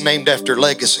tribe that was named after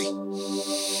legacy,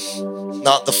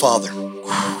 not the father.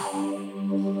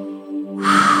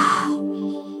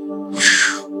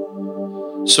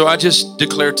 So I just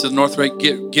declare to the North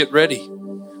Gate, get ready.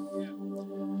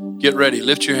 Get ready.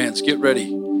 Lift your hands. Get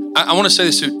ready. I want to say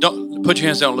this too. Don't put your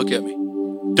hands down and look at me.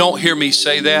 Don't hear me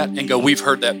say that and go, we've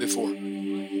heard that before.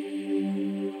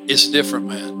 It's different,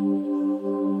 man.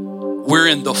 We're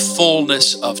in the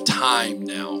fullness of time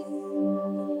now.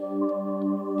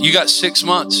 You got 6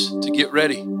 months to get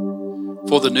ready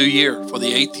for the new year, for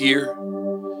the 8th year.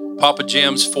 Papa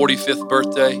Jam's 45th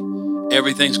birthday.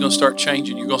 Everything's going to start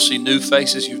changing. You're going to see new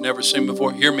faces you've never seen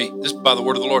before. Hear me. This is by the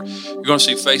word of the Lord. You're going to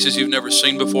see faces you've never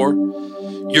seen before.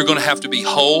 You're going to have to be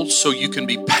whole so you can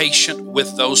be patient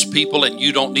with those people, and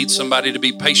you don't need somebody to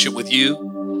be patient with you.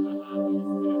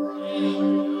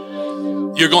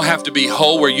 You're going to have to be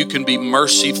whole where you can be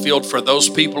mercy-filled for those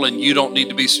people, and you don't need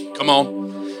to be, come on.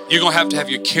 You're going to have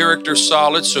your character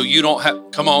solid so you don't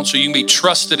have, come on, so you can be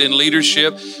trusted in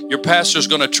leadership. Your pastor's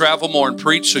going to travel more and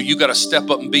preach, so you got to step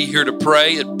up and be here to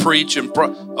pray and preach and pray.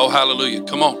 Oh, hallelujah.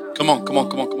 Come on, come on, come on,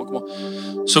 come on, come on, come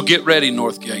on. So get ready,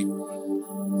 Northgate.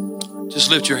 Just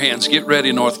lift your hands. Get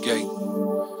ready,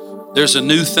 Northgate. There's a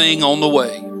new thing on the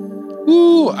way.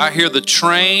 Woo, I hear the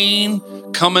train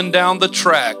coming down the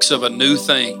tracks of a new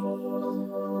thing.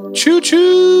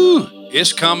 Choo-choo.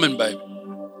 It's coming, baby.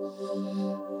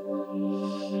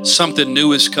 Something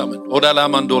new is coming.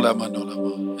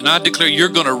 And I declare you're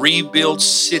going to rebuild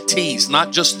cities,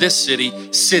 not just this city,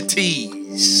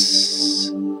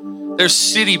 cities. There's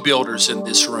city builders in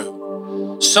this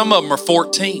room. Some of them are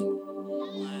 14.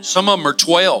 Some of them are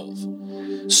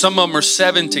 12. Some of them are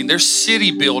 17. There's city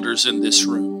builders in this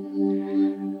room.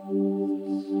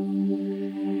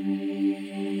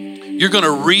 You're going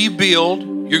to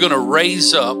rebuild You're going to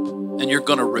raise up and you're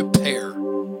going to repair.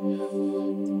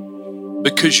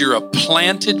 Because you're a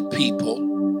planted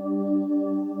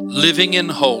people living in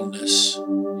wholeness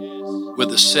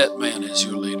with a set man as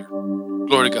your leader.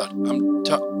 Glory to God.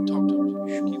 Talk to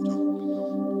him. Keep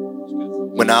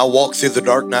talking. When I walk through the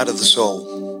dark night of the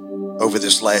soul over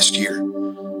this last year,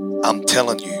 I'm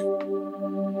telling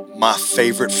you, my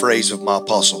favorite phrase of my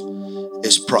apostle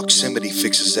is proximity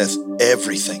fixes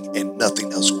everything and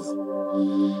nothing else will.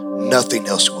 Nothing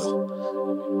else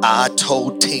will. I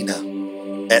told Tina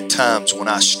at times when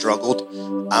I struggled,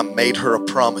 I made her a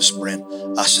promise, Bryn.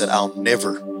 I said, I'll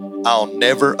never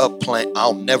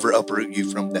uproot you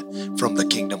from the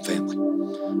kingdom family.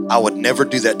 I would never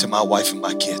do that to my wife and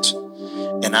my kids.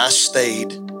 And I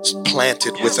stayed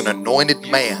planted with an anointed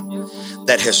man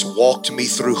that has walked me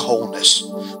through wholeness,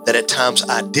 that at times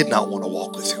I did not want to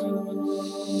walk with him.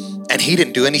 And he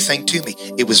didn't do anything to me.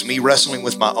 It was me wrestling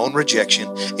with my own rejection.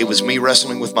 It was me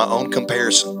wrestling with my own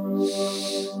comparison.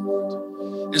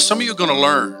 And some of you are going to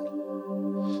learn.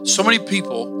 So many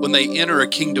people, when they enter a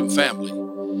kingdom family,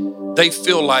 they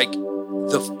feel like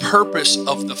the purpose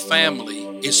of the family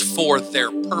is for their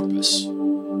purpose.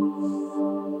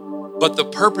 But the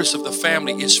purpose of the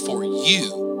family is for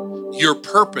you. Your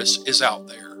purpose is out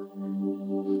there.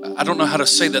 I don't know how to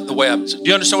say that the way do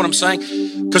you understand what I'm saying?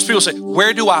 Because people say,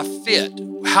 where do I fit?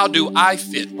 How do I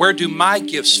fit? Where do my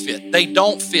gifts fit? They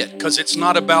don't fit because it's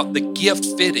not about the gift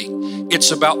fitting.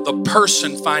 It's about the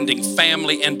person finding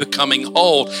family and becoming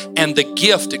whole and the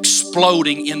gift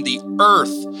exploding in the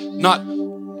earth. Not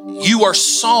you are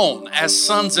sown as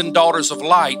sons and daughters of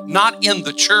light, not in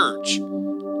the church,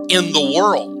 in the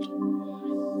world.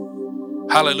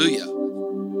 Hallelujah.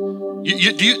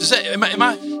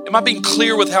 Am I being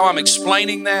clear with how I'm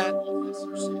explaining that?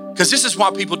 Because this is why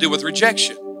people deal with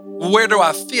rejection. Where do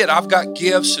I fit? I've got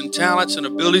gifts and talents and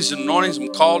abilities and anointings. I'm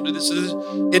called to this.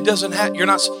 It doesn't have.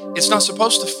 It's not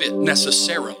supposed to fit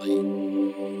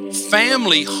necessarily.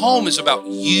 Family, home is about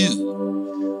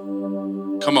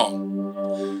you. Come on.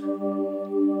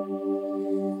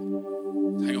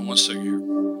 Hang on one second here.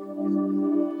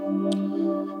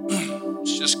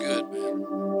 It's just good,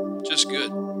 man. Just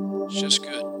good. It's just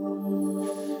good.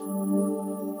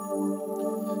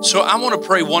 So I want to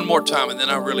pray one more time, and then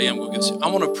I really am going to get. I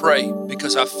want to pray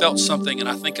because I felt something, and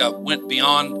I think I went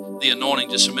beyond the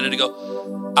anointing just a minute ago.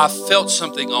 I felt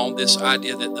something on this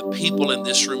idea that the people in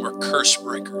this room are curse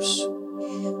breakers.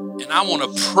 And I want to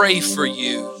pray for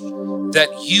you that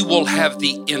you will have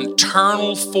the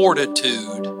internal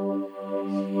fortitude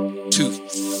to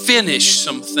finish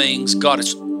some things God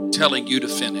is telling you to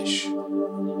finish.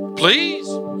 Please.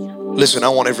 Listen, I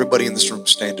want everybody in this room to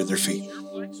stand to their feet.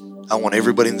 I want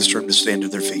everybody in this room to stand to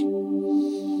their feet.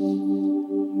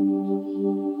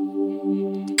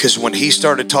 Because when he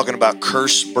started talking about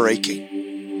curse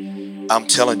breaking, I'm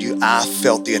telling you, I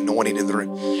felt the anointing in the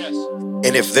room. Yes.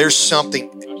 And if there's something,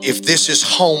 if this is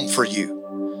home for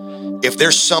you, if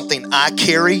there's something I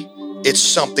carry, it's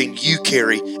something you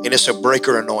carry, and it's a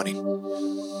breaker anointing.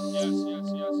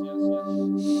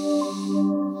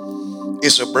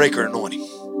 It's a breaker anointing.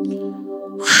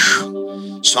 Whew.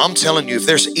 So I'm telling you, if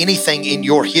there's anything in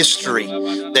your history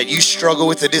that you struggle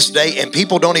with to this day and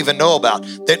people don't even know about,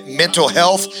 that mental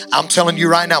health, I'm telling you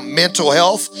right now, mental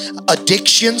health,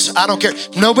 addictions, I don't care.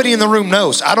 Nobody in the room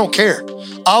knows. I don't care.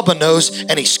 Abba knows,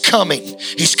 and he's coming.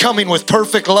 He's coming with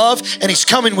perfect love, and he's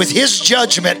coming with his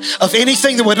judgment of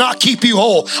anything that would not keep you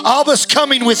whole. Abba's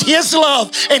coming with his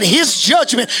love and his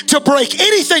judgment to break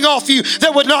anything off you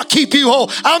that would not keep you whole.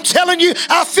 I'm telling you,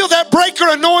 I feel that breaker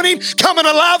anointing coming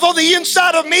alive on the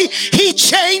inside of me. He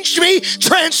changed me,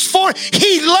 transformed.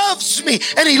 He loves me,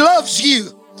 and he loves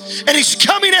you. And he's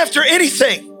coming after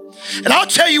anything. And I'll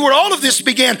tell you where all of this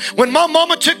began. When my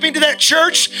mama took me to that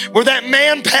church where that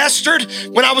man pastored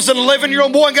when I was an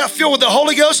 11-year-old boy and got filled with the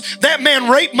Holy Ghost, that man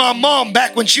raped my mom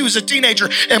back when she was a teenager.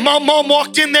 And my mom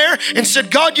walked in there and said,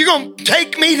 God, you're going to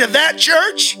take me to that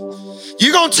church?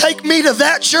 You're going to take me to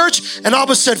that church? And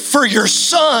Abba said, for your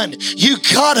son, you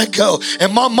got to go.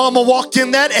 And my mama walked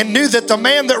in that and knew that the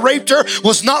man that raped her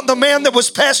was not the man that was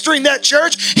pastoring that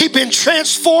church. He'd been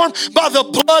transformed by the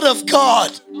blood of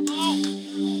God.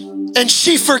 And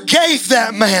she forgave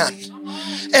that man.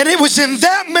 And it was in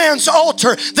that man's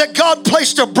altar that God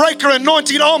placed a breaker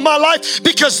anointing on my life,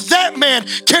 because that man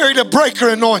carried a breaker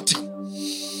anointing.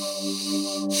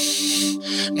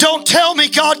 Don't tell me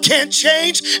God can't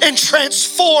change and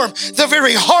transform the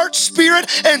very heart, spirit,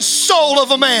 and soul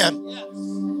of a man.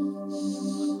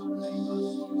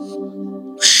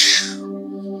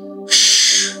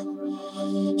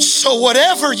 So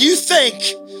whatever you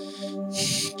think,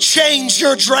 change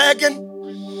your dragon,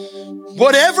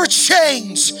 Whatever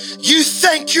chains you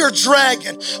think you're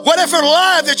dragging, whatever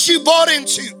lie that you bought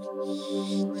into,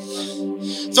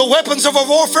 the weapons of our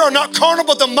warfare are not carnal,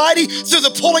 but the mighty through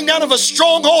the pulling down of a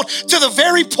stronghold to the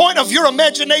very point of your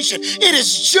imagination. It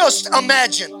is just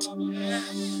imagined.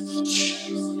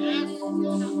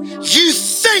 You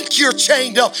think you're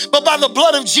chained up, but by the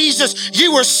blood of Jesus,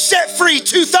 you were set free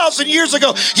 2,000 years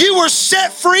ago. You were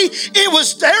set free.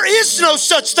 There is no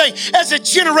such thing as a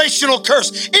generational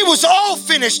curse. It was all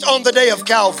finished on the day of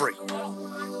Calvary.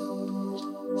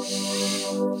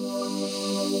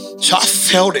 So I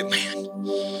felt it, man.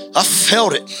 I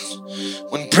felt it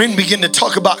when Bryn began to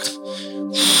talk about.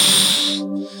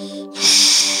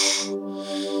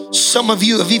 Some of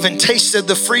you have even tasted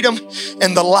the freedom,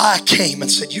 and the lie came and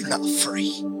said, you're not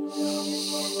free.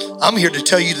 I'm here to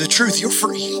tell you the truth, you're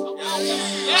free.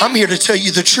 I'm here to tell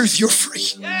you the truth, you're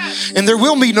free. And there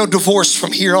will be no divorce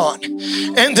from here on.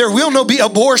 And there will no be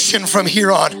abortion from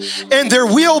here on. And there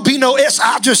will be no,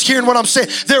 I'm just hearing what I'm saying.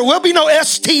 There will be no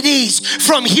STDs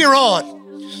from here on.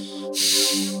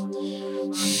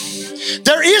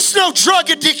 There is no drug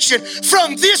addiction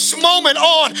from this moment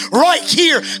on right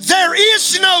here. There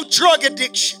is no drug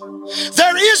addiction.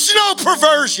 There is no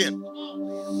perversion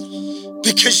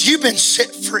because you've been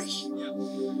set free.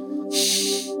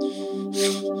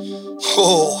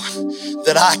 Oh,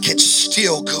 that I could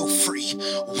still go free.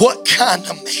 What kind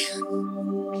of man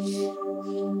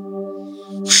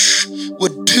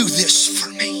would do this for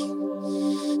me?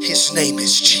 His name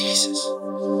is Jesus.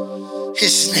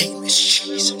 His name is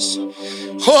Jesus.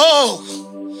 Oh,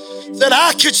 that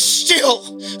I could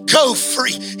still go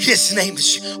free. His name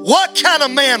is Jesus. What kind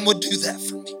of man would do that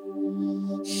for me?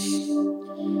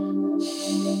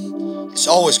 It's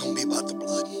always going to be about the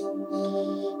blood.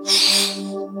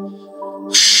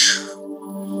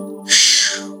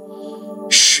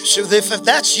 So if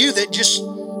that's you, that just,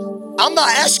 I'm not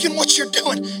asking what you're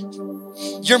doing.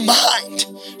 Your mind,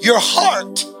 your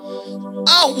heart.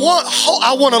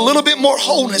 I want a little bit more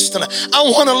wholeness tonight. I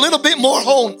want a little bit more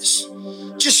wholeness.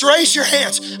 Just raise your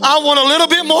hands. I want a little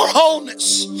bit more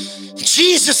wholeness.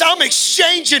 Jesus, I'm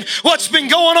exchanging what's been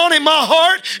going on in my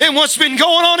heart and what's been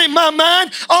going on in my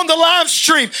mind on the live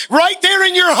stream. Right there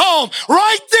in your home.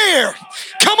 Right there.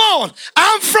 Come on.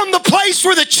 I'm from the place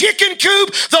where the chicken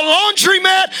coop, the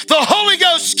laundromat, the Holy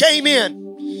Ghost came in.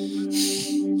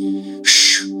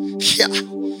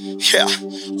 Yeah.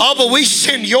 Abba, we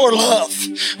send your love.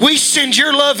 We send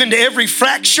your love into every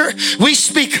fracture. We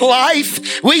speak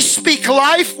life. We speak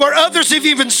life where others have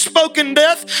even spoken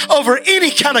death over any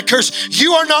kind of curse.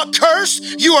 You are not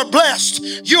cursed. You are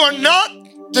blessed. You are not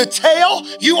the tail.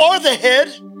 You are the head.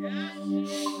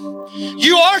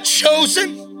 You are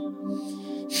chosen.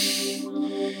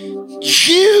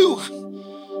 You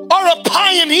are a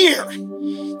pioneer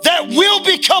that will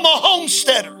become a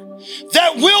homesteader,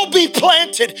 that will be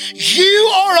planted.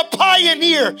 You are a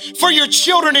pioneer for your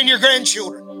children and your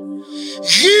grandchildren.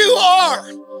 You are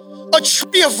a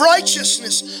tree of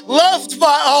righteousness, loved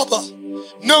by Abba,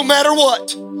 no matter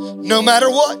what, no matter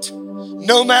what,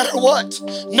 no matter what,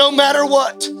 no matter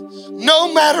what,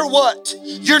 no matter what.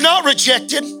 You're not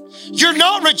rejected. You're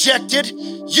not rejected.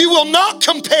 You will not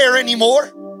compare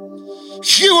anymore.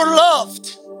 You are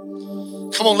loved.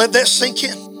 Come on, let that sink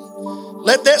in.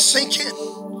 Let that sink in.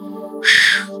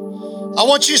 I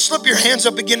want you to slip your hands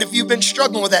up again if you've been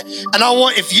struggling with that. And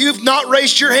if you've not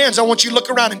raised your hands, I want you to look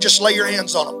around and just lay your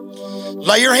hands on them.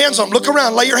 Lay your hands on them. Look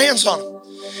around, lay your hands on them.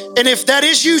 And if that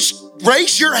is you,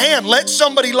 raise your hand. Let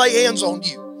somebody lay hands on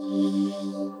you.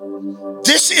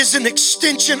 This is an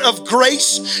extension of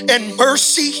grace and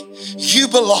mercy. You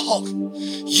belong.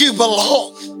 You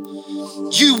belong.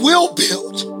 You will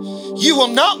build. You will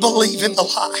not believe in the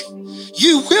lie.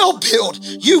 You will build.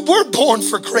 You were born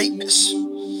for greatness.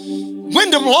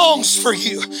 Wyndham longs for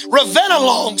you. Ravenna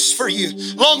longs for you.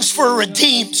 Longs for a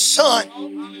redeemed son.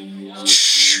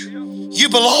 You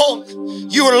belong.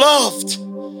 You are loved.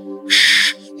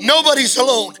 Nobody's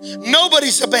alone.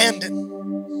 Nobody's abandoned.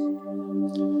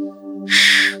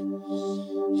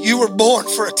 You were born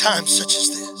for a time such as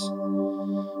this.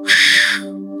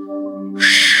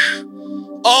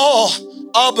 All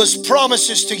Abba's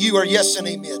promises to you are yes and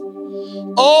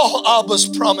amen. All Abba's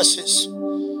promises.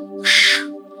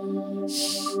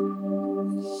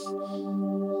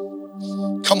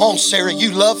 Come on, Sarah,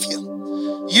 you love him.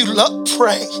 You love,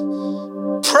 pray.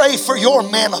 Pray for your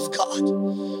man of God.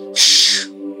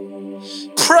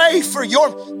 Pray for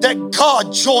that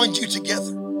God joined you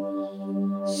together.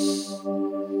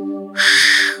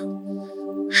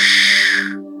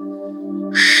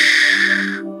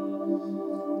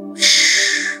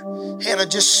 Hannah,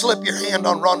 just slip your hand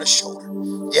on Rhonda's shoulder.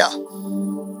 Yeah.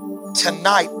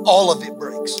 tonight, all of it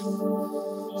breaks.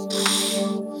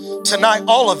 Tonight,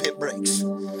 all of it breaks.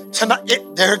 Tonight,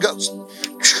 there it goes.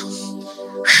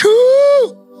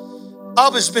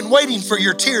 Abba's been waiting for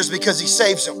your tears because he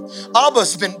saves them.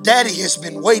 Daddy has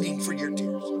been waiting for your tears.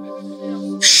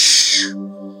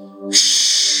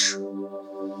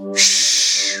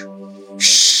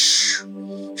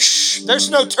 There's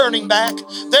no turning back.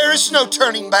 There is no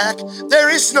turning back. There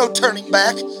is no turning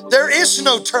back. There is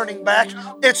no turning back.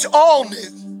 It's all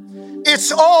new.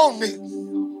 It's all new.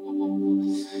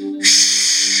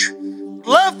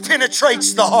 Love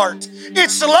penetrates the heart.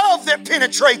 It's love that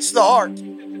penetrates the heart.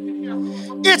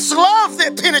 It's love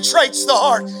that penetrates the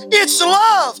heart. It's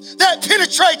love that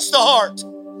penetrates the heart.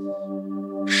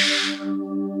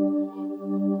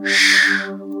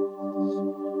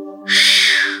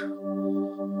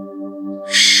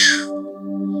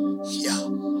 Yeah.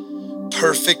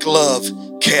 Perfect love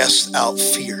casts out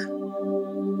fear.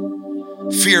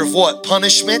 Fear of what?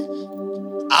 Punishment?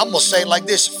 I'm going to say it like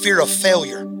this. Fear of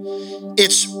failure.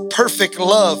 It's perfect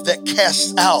love that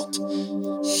casts out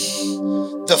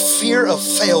the fear of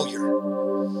failure.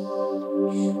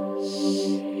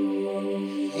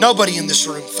 Nobody in this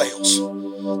room fails.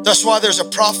 That's why there's a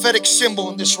prophetic symbol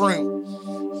in this room.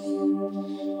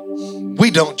 We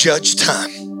don't judge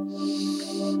time.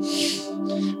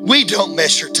 We don't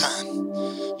measure time.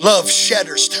 Love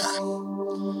shatters time.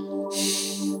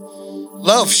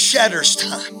 Love shatters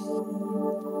time.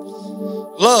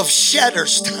 Love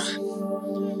shatters time.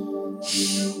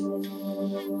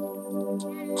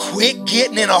 Quit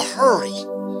getting in a hurry.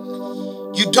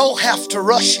 You don't have to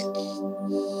rush it.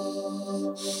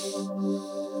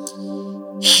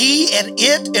 He and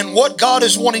it and what God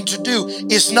is wanting to do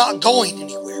is not going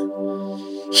anywhere.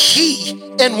 He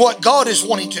and what God is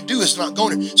wanting to do is not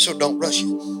going anywhere. So don't rush it.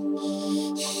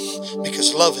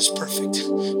 Because love is perfect.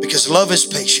 Because love is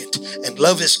patient and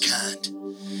love is kind.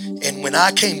 And when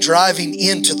I came driving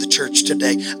into the church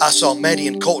today, I saw Maddie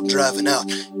and Colton driving out.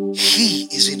 He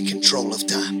is in control of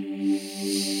time.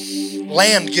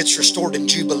 Land gets restored in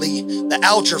Jubilee. The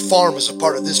Alger farm is a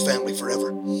part of this family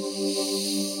forever.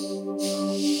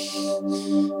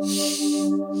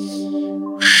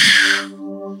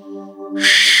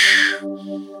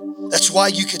 That's why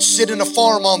you could sit in a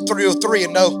farm on 303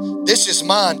 and know this is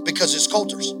mine because it's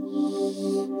Coulter's.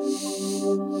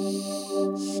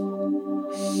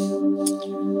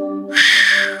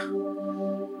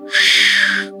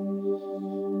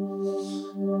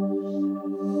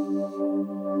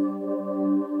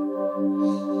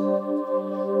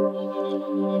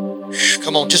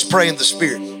 Come on, just pray in the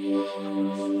Spirit.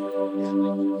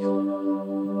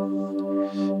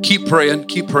 Keep praying,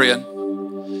 keep praying.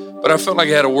 But I felt like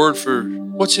I had a word for,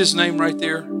 what's his name right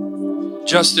there?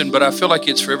 Justin, but I feel like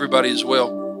it's for everybody as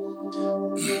well.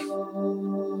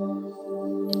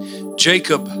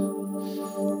 Jacob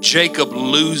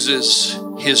loses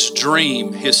his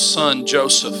dream, his son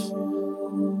Joseph.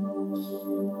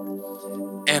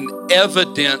 And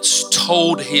evidence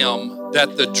told him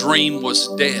that the dream was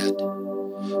dead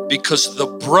because the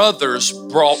brothers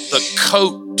brought the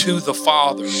coat to the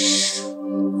father,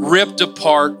 ripped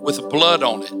apart with blood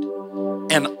on it.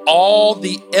 And all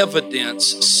the evidence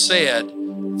said,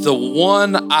 the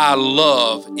one I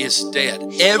love is dead.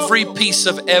 Every piece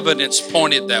of evidence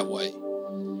pointed that way.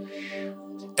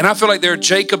 And I feel like there are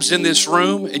Jacobs in this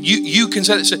room, and you can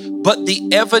say that, but the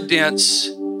evidence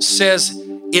says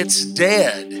it's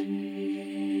dead.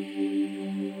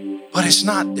 But it's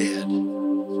not dead.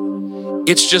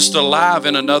 It's just alive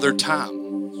in another time.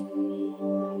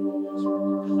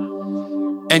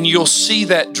 And you'll see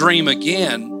that dream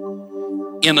again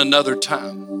in another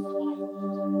time.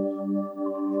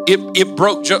 It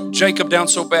broke Jacob down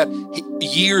so bad.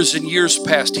 Years and years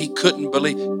passed. He couldn't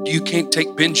believe. You can't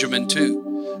take Benjamin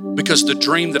too, because the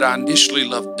dream that I initially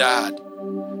loved died.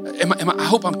 I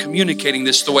hope I'm communicating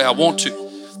this the way I want to.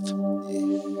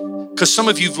 Because some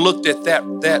of you've looked at that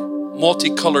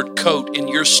multicolored coat in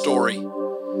your story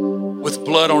with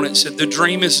blood on it and said, the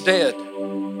dream is dead.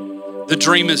 The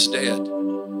dream is dead.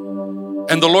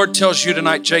 And the Lord tells you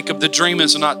tonight, Jacob, the dream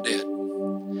is not dead.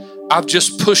 I've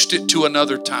just pushed it to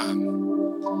another time.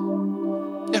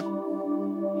 Yeah.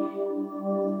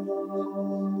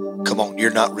 Come on,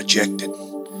 you're not rejected.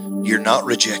 You're not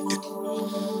rejected.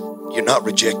 You're not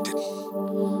rejected.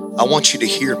 I want you to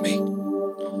hear me.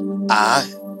 I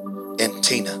and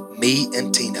Tina, me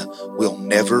and Tina will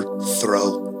never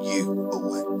throw you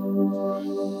away.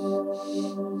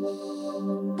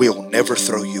 We'll never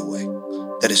throw you away.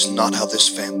 That is not how this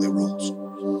family rolls.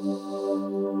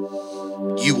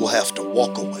 You will have to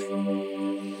walk away.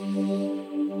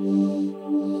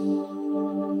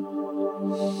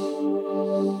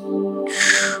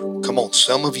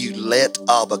 some of you let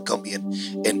Abba come in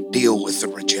and deal with the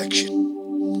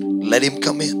rejection. Let him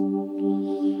come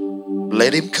in.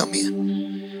 Let him come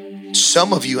in.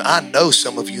 Some of you, I know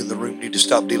some of you in the room need to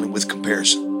stop dealing with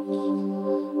comparison.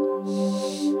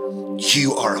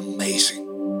 You are amazing.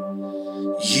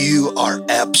 You are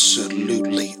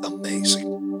absolutely amazing.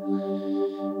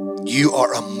 You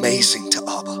are amazing to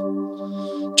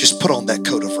Abba. Just put on that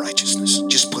coat of righteousness.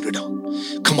 Just put it on.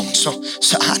 Come on, so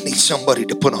I need somebody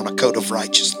to put on a coat of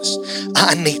righteousness.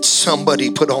 I need somebody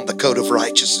to put on the coat of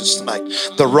righteousness tonight.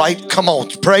 Come on,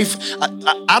 pray.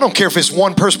 I don't care if it's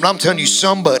one person, but I'm telling you,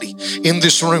 somebody in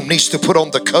this room needs to put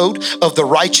on the coat of the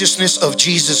righteousness of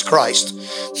Jesus Christ.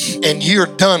 And you're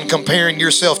done comparing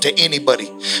yourself to anybody.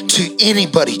 To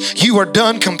anybody. You are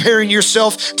done comparing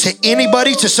yourself to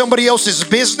anybody, to somebody else's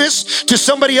business, to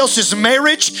somebody else's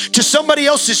marriage, to somebody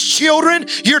else's children.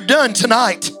 You're done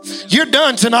tonight. You're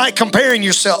done tonight comparing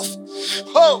yourself.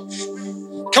 Oh,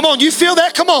 come on, you feel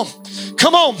that? Come on.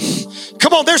 Come on.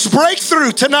 Come on, there's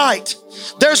breakthrough tonight.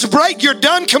 There's a break. You're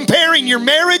done comparing your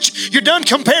marriage. You're done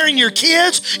comparing your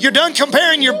kids. You're done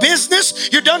comparing your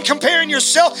business. You're done comparing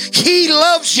yourself. He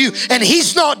loves you and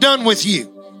he's not done with you.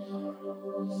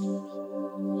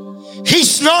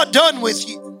 He's not done with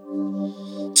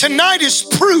you. Tonight is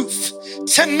proof.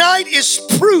 Tonight is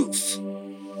proof.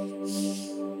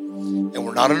 And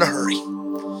we're not in a hurry.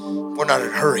 We're not in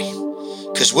a hurry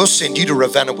because we'll send you to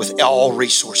Ravenna with all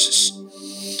resources.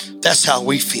 That's how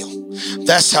we feel.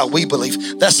 That's how we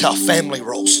believe. That's how family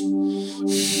rolls.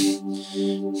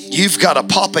 You've got a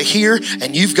papa here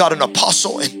and you've got an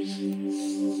apostle. And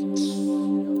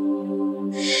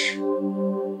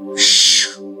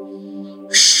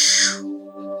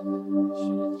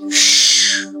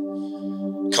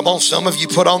come on, some of you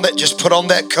just put on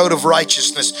that coat of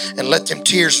righteousness and let them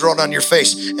tears run on your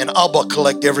face. And Abba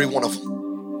collect every one of them.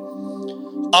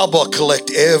 Abba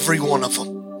collect every one of them.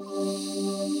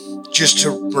 Just to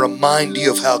remind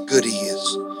you of how good he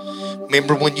is.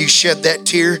 Remember when you shed that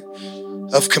tear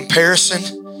of comparison?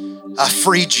 I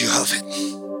freed you of it.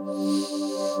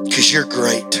 Because you're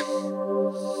great.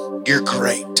 You're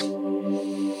great.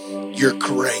 You're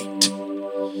great.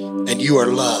 And you are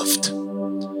loved.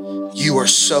 You are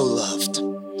so loved.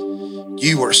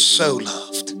 You are so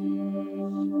loved.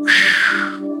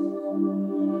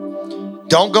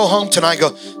 Don't go home tonight and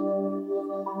go,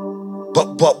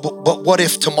 but what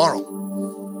if tomorrow?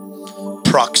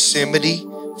 Proximity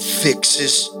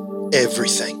fixes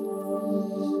everything.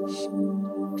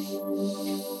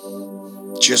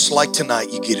 Just like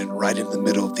tonight, you get in right in the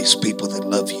middle of these people that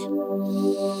love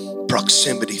you.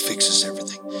 Proximity fixes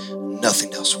everything.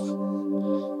 Nothing else will.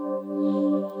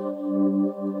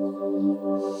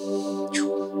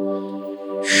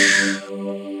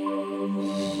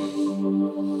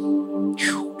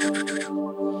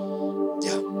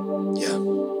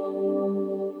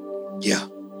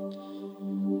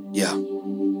 Yeah. I'm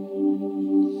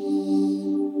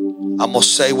going to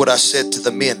say what I said to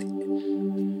the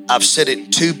men. I've said it in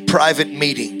 2 private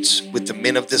meetings with the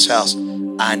men of this house.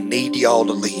 I need y'all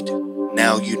to lead.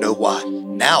 Now you know why.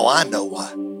 Now I know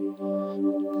why.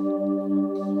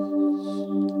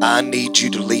 I need you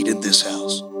to lead in this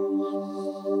house.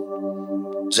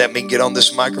 Does that mean get on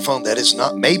this microphone? That is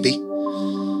not maybe.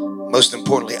 Most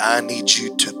importantly, I need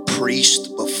you to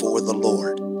priest before the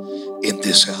Lord in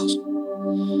this house.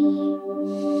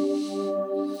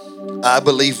 I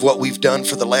believe what we've done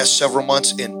for the last several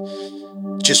months in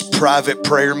just private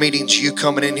prayer meetings, you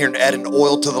coming in here and adding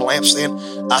oil to the lampstand,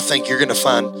 I think you're going to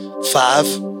find 5,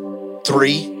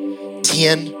 3,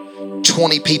 10,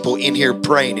 20 people in here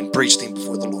praying and priesting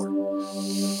before the Lord.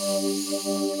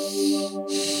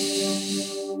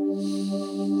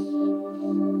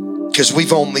 Because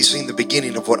we've only seen the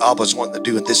beginning of what Abba's wanting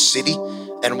to do in this city.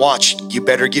 And watch, you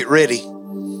better get ready.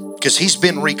 Because he's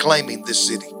been reclaiming this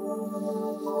city.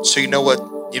 So you know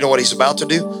what he's about to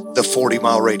do? The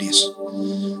 40-mile radius.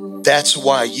 That's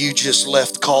why you just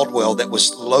left Caldwell that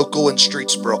was local in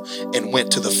Streetsboro and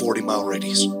went to the 40-mile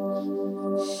radius.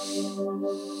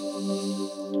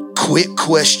 Quit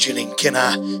questioning, can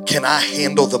I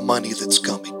handle the money that's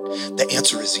coming? The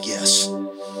answer is yes.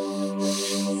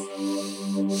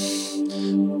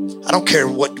 I don't care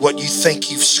what you think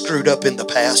you've screwed up in the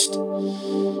past.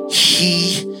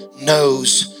 He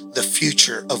knows the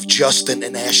future of Justin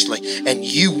and Ashley, and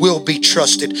you will be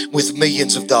trusted with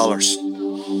millions of dollars.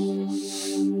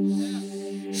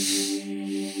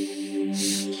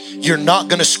 You're not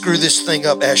going to screw this thing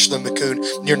up, Ashley McCoon.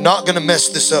 You're not going to mess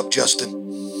this up, Justin.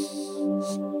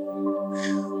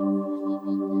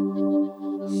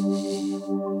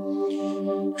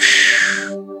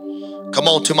 Come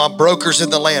on, to my brokers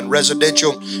in the land,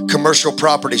 residential, commercial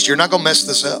properties. You're not going to mess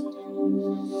this up.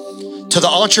 To the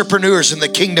entrepreneurs and the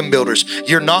kingdom builders,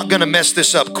 you're not going to mess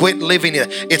this up. Quit living it.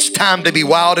 It's time to be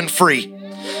wild and free.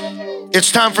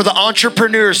 It's time for the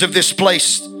entrepreneurs of this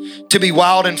place to be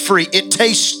wild and free. It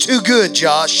tastes too good,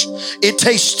 Josh. It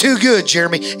tastes too good,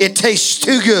 Jeremy. It tastes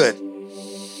too good.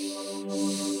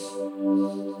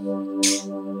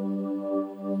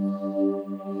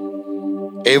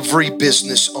 Every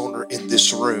business owner in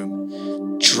this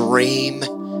room, dream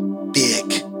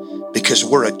big, because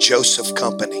we're a Joseph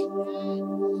company.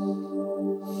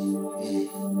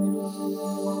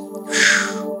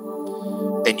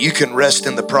 And you can rest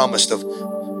in the promise of,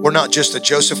 we're not just a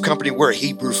Joseph company, we're a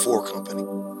Hebrew 4 company.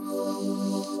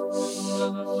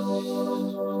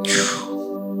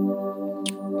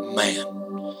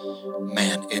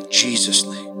 Man, in Jesus'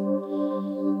 name.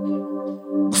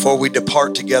 Before we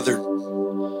depart together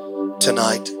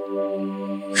tonight,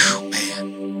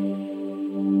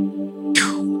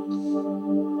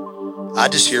 I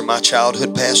just hear my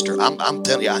childhood pastor. I'm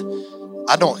telling you,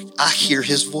 I hear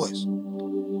his voice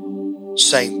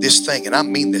saying this thing, and I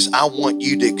mean this. I want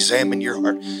you to examine your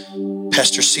heart.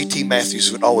 Pastor C.T.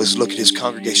 Matthews would always look at his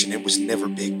congregation. It was never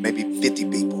big, maybe 50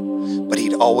 people, but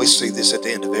he'd always say this at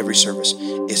the end of every service: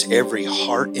 is every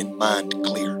heart and mind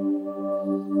clear?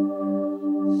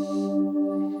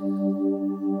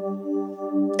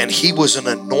 And he was an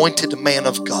anointed man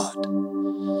of God.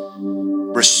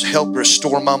 Helped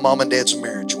restore my mom and dad's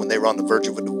marriage when they were on the verge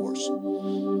of a divorce.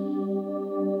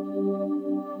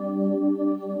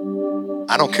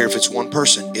 I don't care if it's one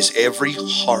person. Is every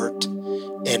heart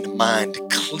and mind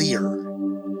clear?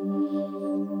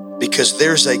 Because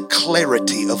there's a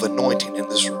clarity of anointing in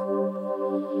this room.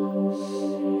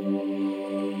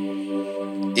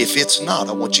 If it's not,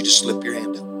 I want you to slip your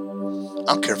hand up.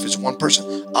 I don't care if it's one person.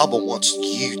 Abba wants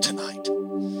you tonight.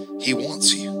 He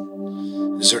wants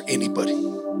you. Is there anybody?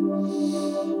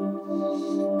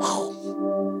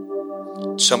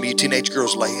 Whew. Some of you teenage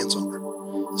girls, lay hands on her.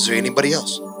 Is there anybody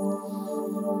else?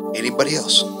 Anybody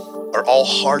else? Are all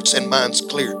hearts and minds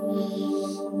clear?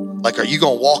 Like, are you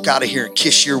going to walk out of here and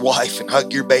kiss your wife and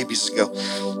hug your babies and go,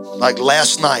 like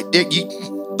last night,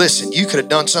 listen, you could have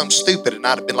done something stupid and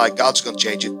I'd have been like, God's going to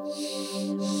change it.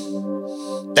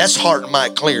 That's heart and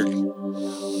mind cleared.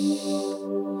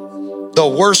 The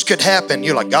worst could happen.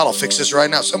 You're like, God will fix this right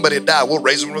now. Somebody will die. We'll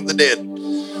raise them from the dead.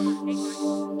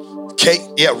 Okay,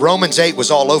 yeah, Romans 8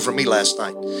 was all over me last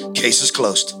night. Case is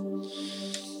closed.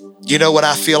 You know what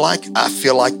I feel like? I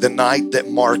feel like the night that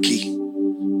Marky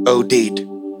OD'd.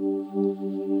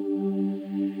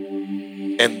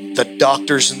 And the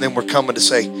doctors and them were coming to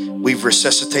say, we've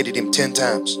resuscitated him 10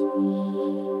 times.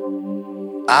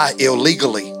 I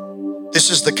illegally,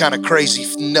 this is the kind of crazy,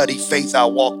 nutty faith I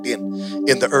walked in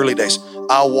the early days.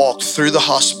 I walked through the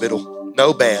hospital,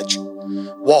 no badge,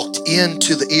 walked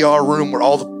into the ER room where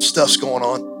all the stuff's going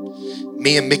on,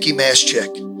 me and Mickey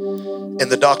Maschek. And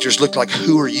the doctors looked like,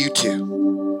 who are you two?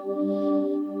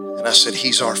 And I said,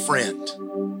 he's our friend.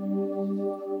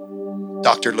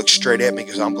 Doctor looked straight at me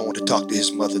because I'm going to talk to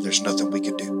his mother. There's nothing we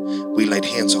could do. We laid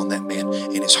hands on that man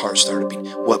and his heart started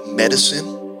beating. What medicine,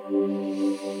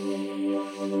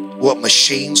 what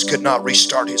machines could not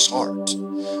restart his heart,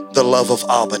 the love of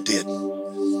Abba did.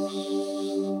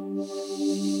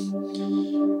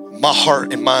 My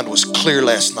heart and mind was clear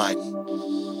last night.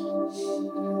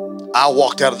 I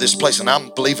walked out of this place and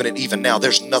I'm believing it even now.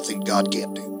 There's nothing God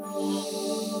can't do.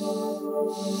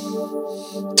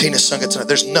 Tina sung it tonight.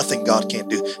 There's nothing God can't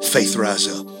do. Faith rise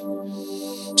up.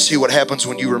 See what happens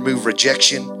when you remove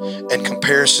rejection and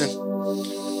comparison?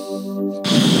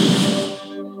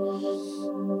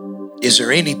 Is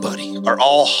there anybody? Are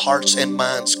all hearts and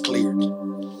minds cleared?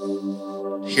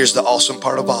 Here's the awesome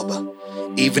part of Abba.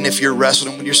 Even if you're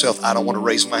wrestling with yourself, I don't want to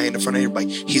raise my hand in front of everybody.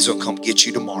 He's going to come get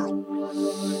you tomorrow.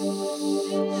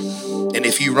 And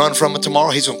if you run from it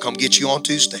tomorrow, he's going to come get you on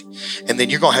Tuesday. And then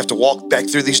you're going to have to walk back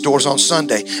through these doors on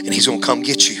Sunday, and he's going to come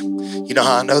get you. You know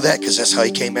how I know that? Because that's how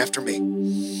he came after me.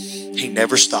 He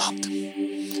never stopped.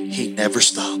 He never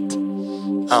stopped.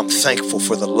 I'm thankful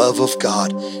for the love of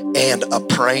God and a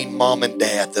praying mom and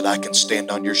dad that I can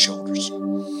stand on your shoulders.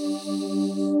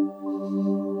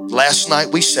 Last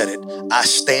night we said it. I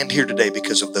stand here today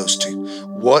because of those two.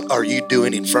 What are you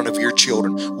doing in front of your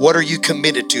children? What are you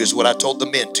committed to is what I told the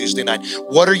men Tuesday night.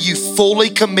 What are you fully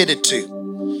committed to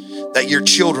that your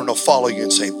children will follow you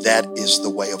and say, that is the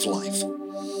way of life?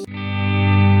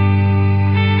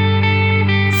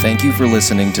 Thank you for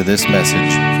listening to this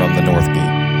message from the North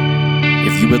Gate.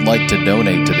 If you would like to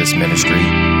donate to this ministry,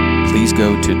 please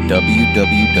go to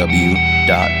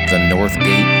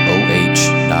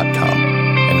www.thenorthgateoh.com.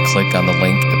 click on the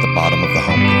link at the bottom of the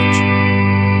homepage.